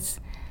 because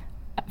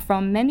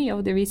from many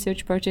of the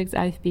research projects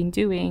I've been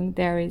doing,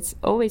 there is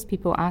always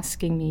people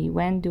asking me,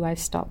 when do I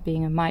stop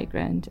being a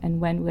migrant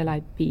and when will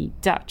I be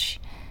Dutch?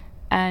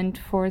 And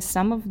for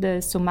some of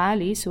the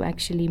Somalis who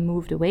actually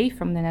moved away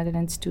from the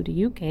Netherlands to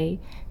the UK,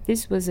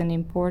 this was an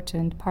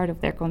important part of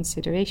their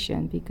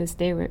consideration, because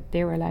they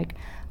were like,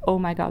 oh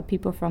my God,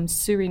 people from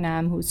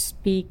Suriname who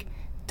speak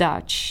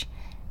Dutch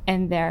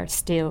and they're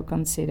still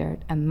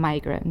considered a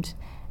migrant.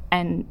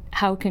 And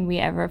how can we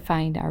ever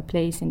find our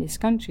place in this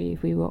country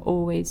if we will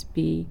always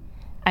be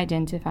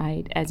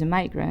identified as a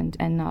migrant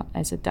and not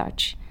as a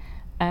Dutch?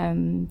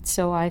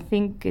 So I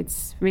think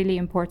it's really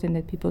important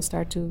that people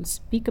start to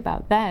speak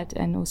about that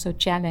and also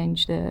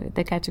challenge the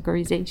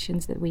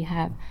categorizations that we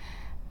have.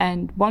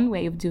 And one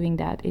way of doing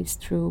that is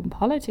through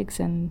politics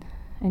and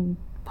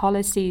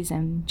policies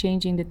and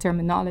changing the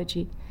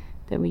terminology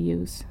that we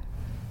use.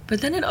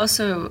 But then it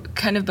also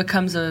kind of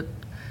becomes a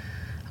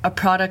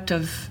product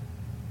of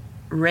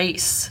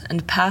race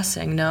and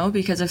passing, no?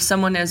 Because if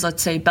someone is,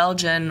 let's say,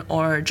 Belgian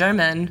or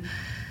German,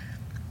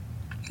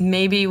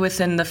 maybe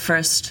within the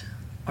first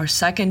or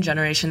second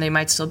generation they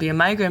might still be a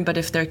migrant, but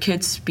if their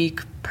kids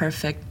speak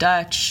perfect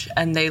Dutch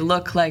and they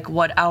look like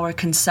what our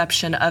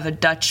conception of a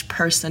Dutch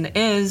person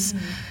is,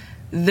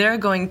 they're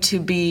going to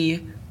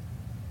be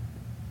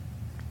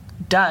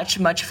Dutch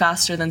much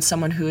faster than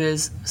someone who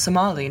is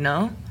Somali,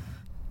 no?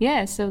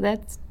 Yeah, so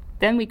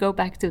then we go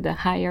back to the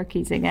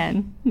hierarchies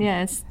again.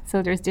 Yes,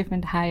 so there's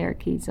different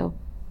hierarchies of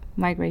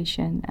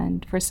migration,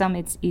 and for some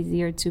it's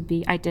easier to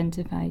be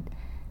identified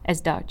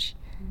as Dutch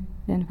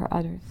than for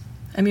others.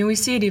 I mean, we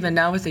see it even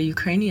now with the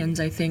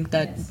Ukrainians. I think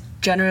that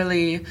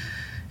generally,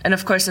 and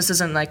of course this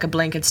isn't like a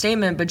blanket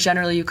statement, but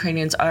generally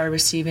Ukrainians are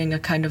receiving a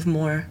kind of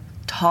more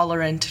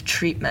tolerant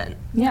treatment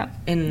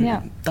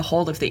in the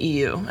whole of the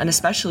EU, and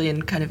especially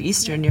in kind of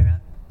Eastern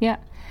Europe. Yeah.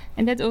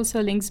 And that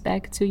also links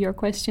back to your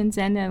question,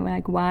 Zena,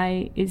 like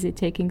why is it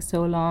taking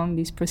so long,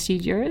 these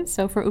procedures?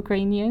 So for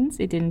Ukrainians,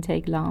 it didn't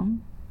take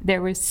long.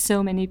 There were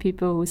so many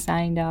people who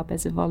signed up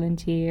as a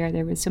volunteer.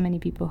 There were so many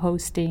people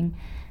hosting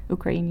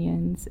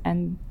Ukrainians,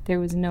 and there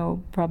was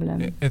no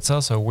problem. It's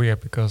also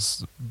weird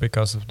because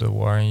of the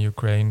war in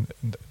Ukraine,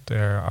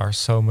 there are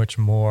so much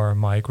more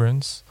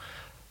migrants.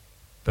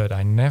 but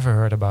I never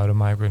heard about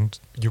a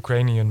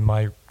Ukrainian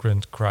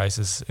migrant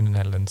crisis in the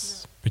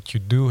Netherlands. But you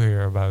do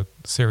hear about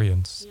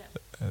Syrians.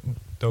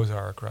 Those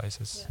are a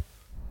crisis.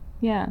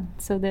 Yeah,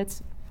 so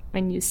that's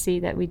when you see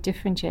that we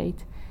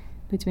differentiate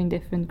between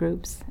different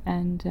groups.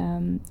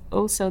 And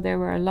also there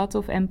were a lot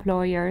of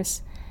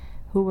employers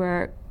who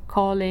were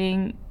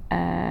calling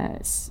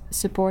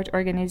support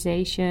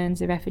organizations,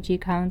 the Refugee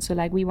Council,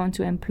 like, we want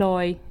to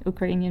employ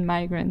Ukrainian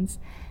migrants.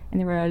 And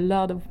there were a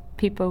lot of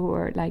people who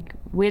were like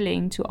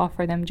willing to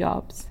offer them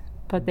jobs,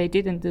 but they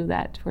didn't do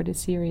that for the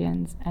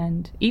Syrians,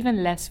 and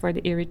even less for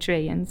the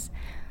Eritreans.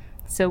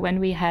 So when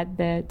we had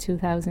the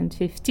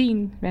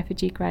 2015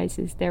 refugee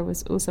crisis, there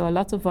was also a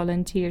lot of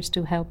volunteers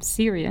to help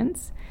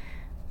Syrians,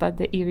 but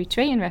the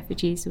Eritrean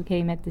refugees who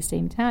came at the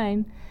same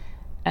time,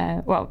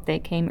 they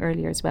came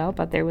earlier as well,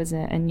 but there was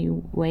a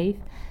new wave.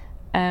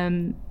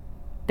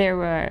 There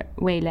were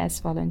way less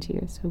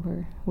volunteers who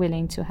were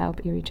willing to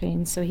help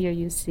Eritreans. So here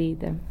you see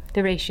the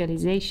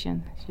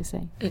racialization, as you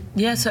say.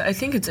 So I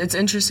think it's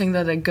interesting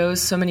that it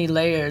goes so many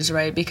layers,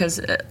 right?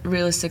 Because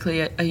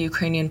realistically, a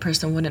Ukrainian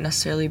person wouldn't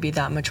necessarily be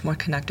that much more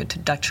connected to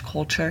Dutch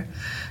culture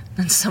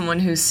than someone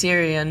who's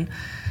Syrian.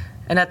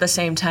 And at the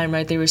same time,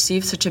 right, they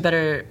receive such a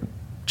better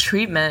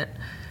treatment.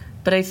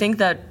 But I think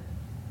that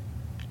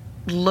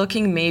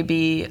looking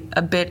maybe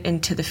a bit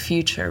into the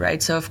future,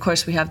 right? So of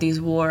course we have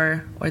these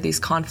war or these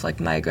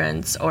conflict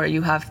migrants, or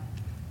you have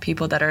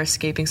people that are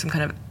escaping some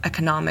kind of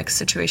economic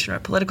situation or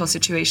political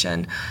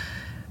situation.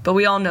 But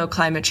we all know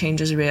climate change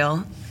is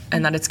real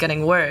and that it's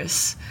getting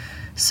worse.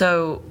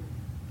 So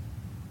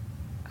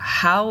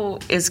how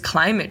is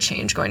climate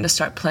change going to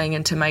start playing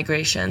into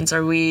migrations?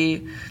 Are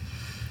we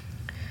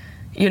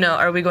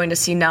going to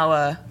see now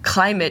a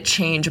climate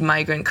change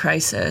migrant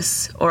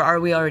crisis, or are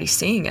we already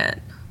seeing it?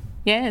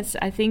 Yes,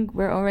 I think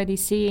we're already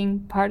seeing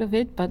part of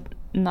it, but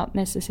not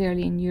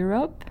necessarily in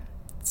Europe.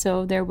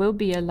 So there will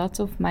be a lot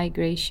of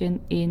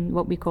migration in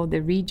what we call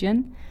the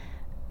region.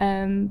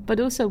 But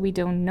also we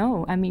don't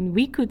know. I mean,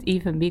 we could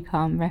even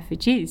become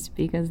refugees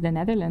because the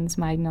Netherlands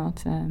might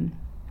not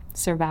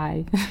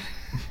survive.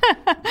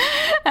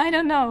 I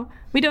don't know.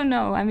 We don't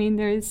know. I mean,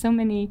 there is so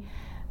many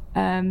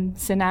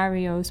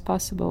scenarios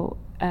possible.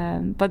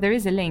 But there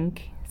is a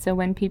link. So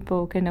when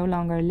people can no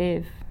longer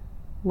live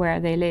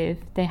where they live,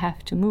 they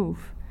have to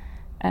move.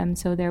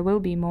 So there will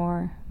be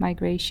more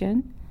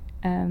migration,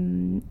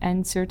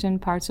 and certain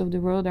parts of the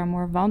world are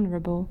more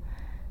vulnerable.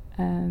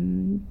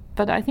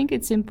 But I think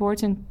it's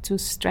important to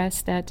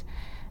stress that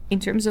in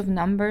terms of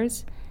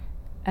numbers,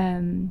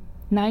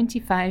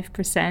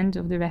 95%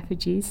 of the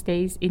refugees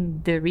stays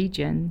in the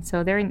region.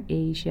 So they're in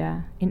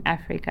Asia, in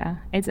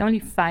Africa. It's only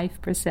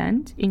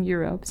 5% in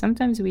Europe.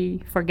 Sometimes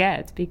we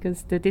forget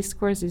because the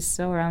discourse is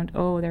so around,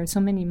 there are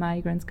so many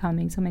migrants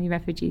coming, so many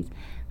refugees.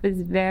 But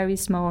it's very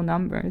small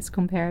numbers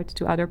compared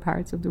to other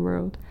parts of the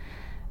world.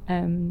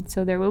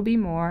 So there will be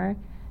more.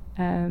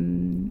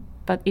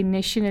 But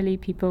initially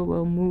people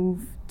will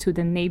move to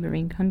the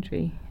neighboring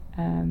country.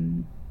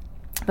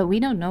 But we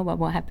don't know what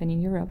will happen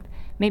in Europe.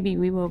 Maybe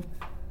we will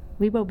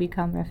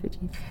become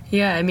refugees.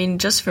 Yeah, I mean,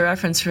 just for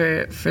reference,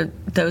 for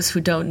those who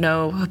don't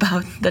know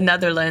about the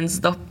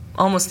Netherlands,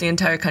 almost the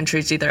entire country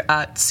is either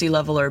at sea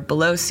level or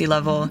below sea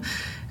level,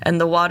 and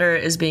the water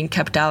is being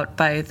kept out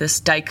by this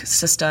dike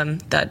system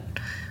that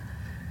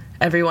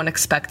everyone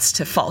expects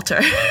to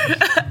falter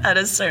at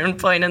a certain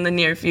point in the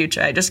near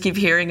future. I just keep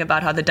hearing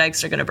about how the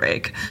dikes are going to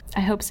break. I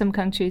hope some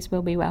countries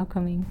will be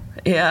welcoming.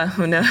 Yeah,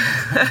 who knows?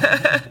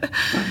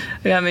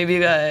 Yeah, maybe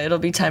it'll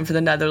be time for the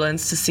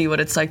Netherlands to see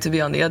what it's like to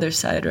be on the other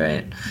side,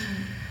 right?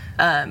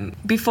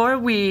 Before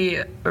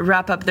we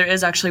wrap up, there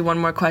is actually one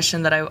more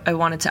question that I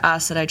wanted to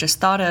ask that I just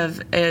thought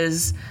of,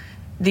 is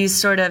these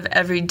sort of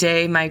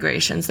everyday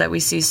migrations that we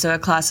see. So a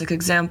classic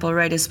example,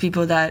 right, is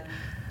people that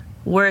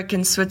work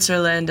in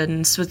Switzerland,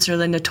 and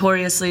Switzerland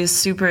notoriously is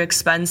super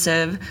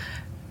expensive.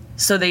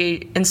 So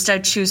they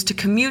instead choose to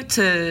commute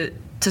to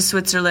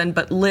Switzerland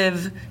but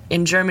live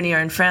in Germany or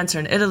in France or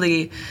in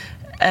Italy.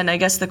 And I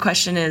guess the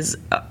question is,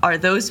 are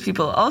those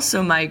people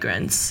also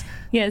migrants?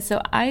 Yeah,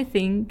 so I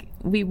think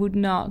we would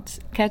not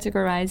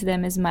categorize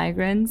them as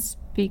migrants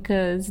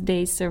because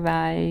they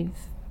survive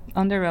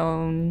on their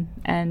own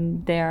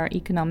and they are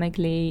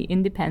economically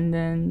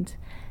independent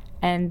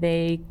and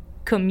they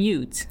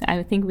commute.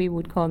 I think we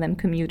would call them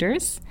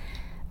commuters.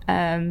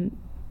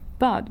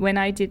 But when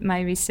I did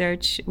my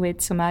research with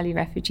Somali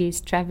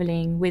refugees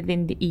traveling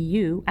within the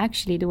EU,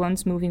 actually the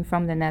ones moving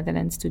from the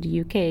Netherlands to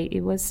the UK,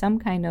 it was some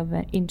kind of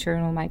an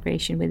internal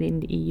migration within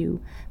the EU,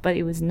 but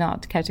it was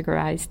not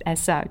categorized as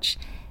such.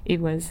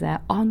 It was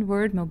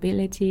onward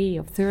mobility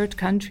of third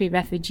country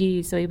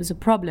refugees, so it was a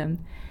problem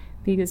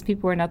because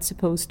people were not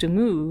supposed to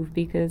move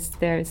because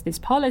there's this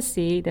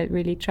policy that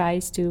really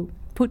tries to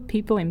put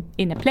people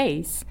in a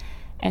place.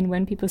 And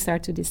when people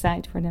start to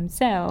decide for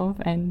themselves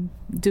and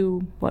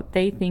do what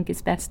they think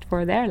is best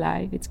for their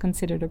life, it's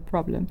considered a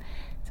problem.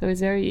 So it's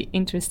very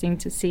interesting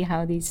to see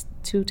how these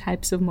two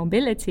types of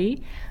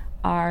mobility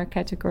are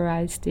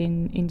categorized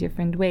in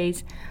different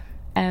ways.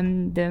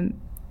 The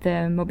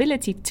the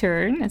mobility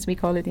turn, as we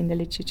call it in the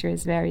literature,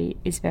 is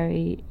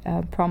very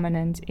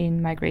prominent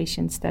in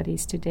migration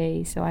studies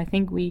today. So I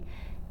think we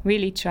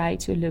really try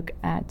to look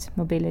at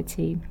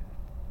mobility,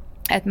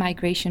 at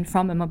migration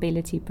from a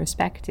mobility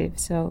perspective.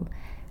 So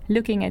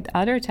looking at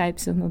other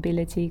types of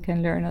mobility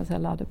can learn us a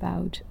lot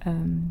about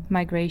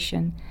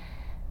migration.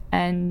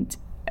 And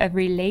a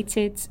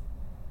related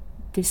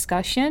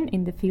discussion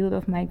in the field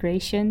of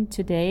migration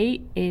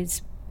today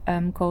is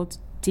called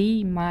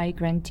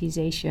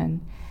demigrantization.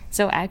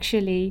 So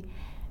actually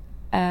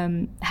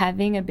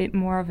having a bit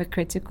more of a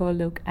critical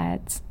look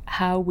at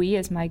how we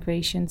as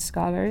migration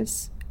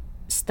scholars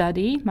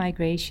study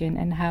migration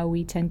and how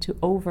we tend to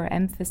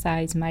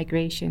overemphasize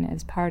migration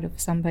as part of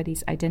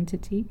somebody's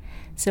identity.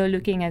 So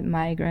looking at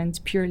migrants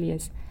purely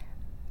as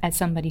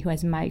somebody who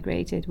has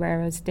migrated,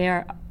 whereas there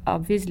are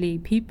obviously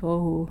people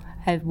who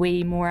have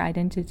way more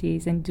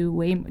identities and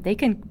they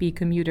can be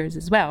commuters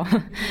as well.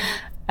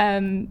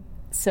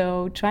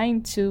 So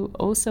trying to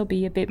also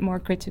be a bit more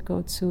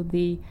critical to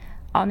the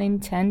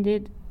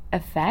unintended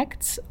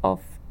effects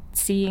of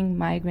seeing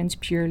migrants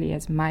purely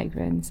as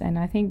migrants. And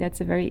I think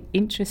that's a very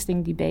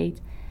interesting debate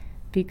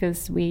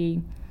because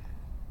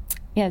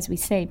as we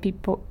say,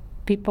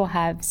 people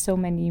have so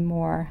many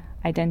more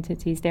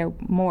identities. They're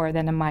more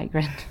than a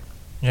migrant.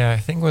 Yeah, I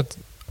think what's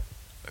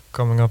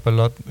coming up a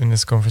lot in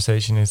this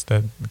conversation is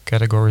that the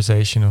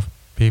categorization of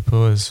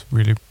people is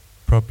really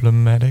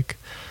problematic.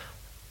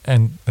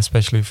 And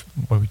especially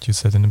what you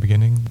said in the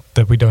beginning,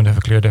 that we don't have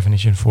a clear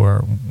definition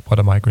for what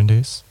a migrant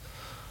is.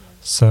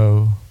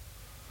 So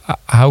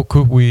how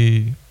could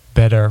we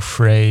better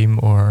frame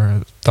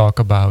or talk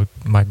about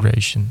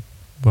migration?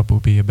 What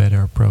would be a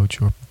better approach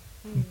or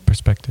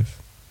perspective?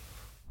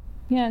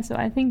 Yeah, so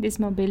I think this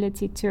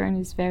mobility turn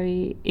is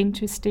very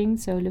interesting.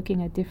 So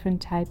looking at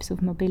different types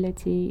of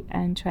mobility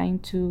and trying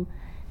to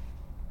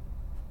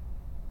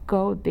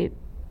go a bit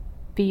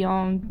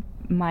beyond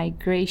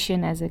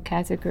migration as a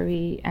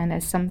category and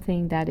as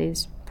something that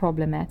is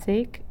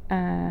problematic,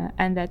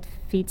 and that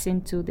feeds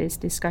into this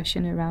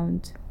discussion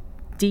around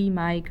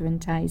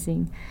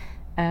demigrantizing,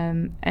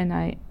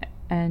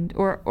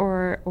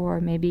 or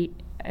maybe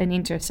an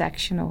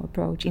intersectional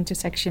approach.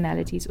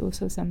 Intersectionality is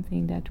also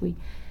something that we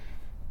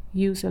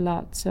use a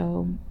lot.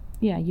 So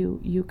yeah,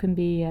 you can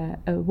be a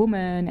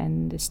woman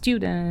and a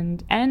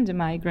student and a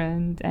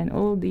migrant, and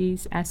all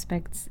these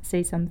aspects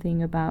say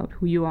something about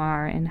who you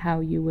are and how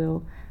you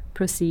will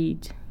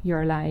proceed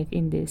your life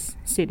in this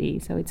city.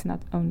 So it's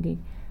not only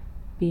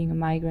being a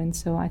migrant.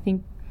 So I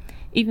think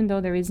even though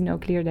there is no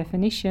clear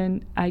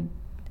definition, I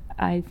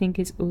think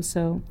it's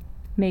also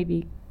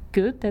maybe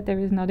good that there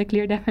is not a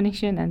clear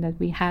definition and that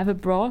we have a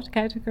broad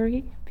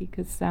category,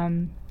 because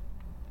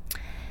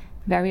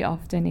very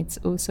often it's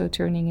also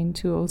turning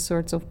into all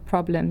sorts of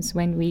problems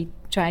when we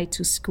try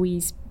to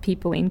squeeze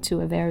people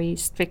into a very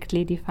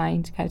strictly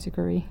defined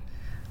category.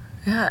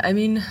 Yeah, I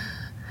mean,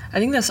 I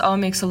think this all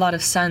makes a lot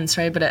of sense,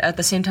 right? But at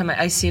the same time,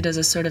 I see it as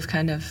a sort of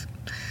kind of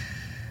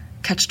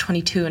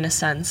catch-22 in a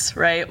sense,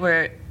 right?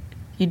 Where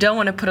you don't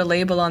want to put a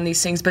label on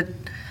these things, but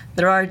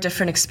there are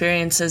different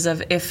experiences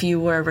of if you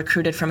were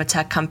recruited from a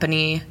tech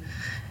company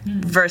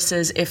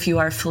versus if you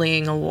are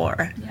fleeing a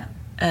war. Yeah.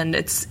 And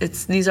it's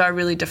these are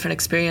really different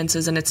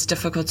experiences, and it's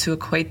difficult to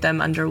equate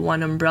them under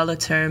one umbrella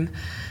term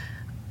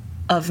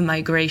of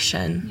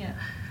migration.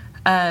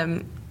 Yeah.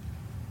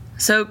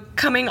 So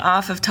coming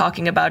off of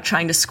talking about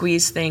trying to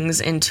squeeze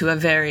things into a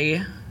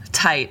very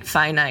tight,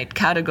 finite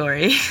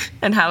category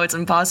and how it's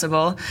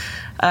impossible,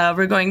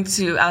 we're going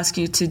to ask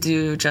you to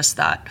do just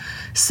that.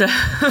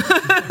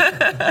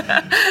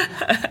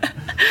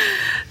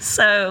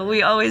 So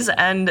we always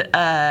end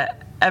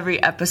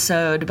every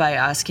episode by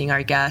asking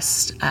our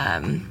guest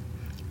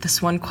this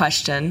one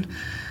question,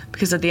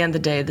 because at the end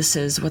of the day, this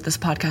is what this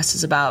podcast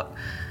is about.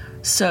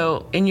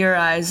 So in your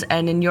eyes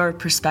and in your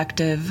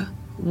perspective,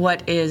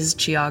 what is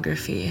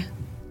geography?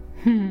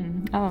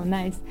 Oh,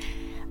 nice.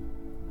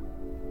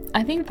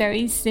 I think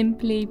very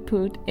simply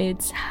put,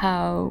 it's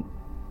how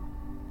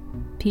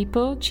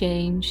people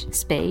change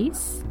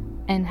space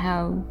and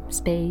how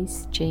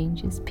space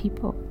changes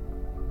people.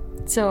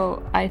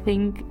 So I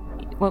think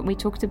what we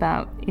talked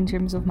about in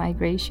terms of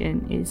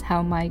migration is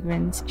how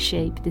migrants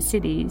shape the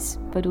cities,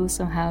 but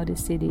also how the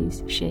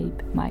cities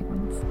shape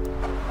migrants.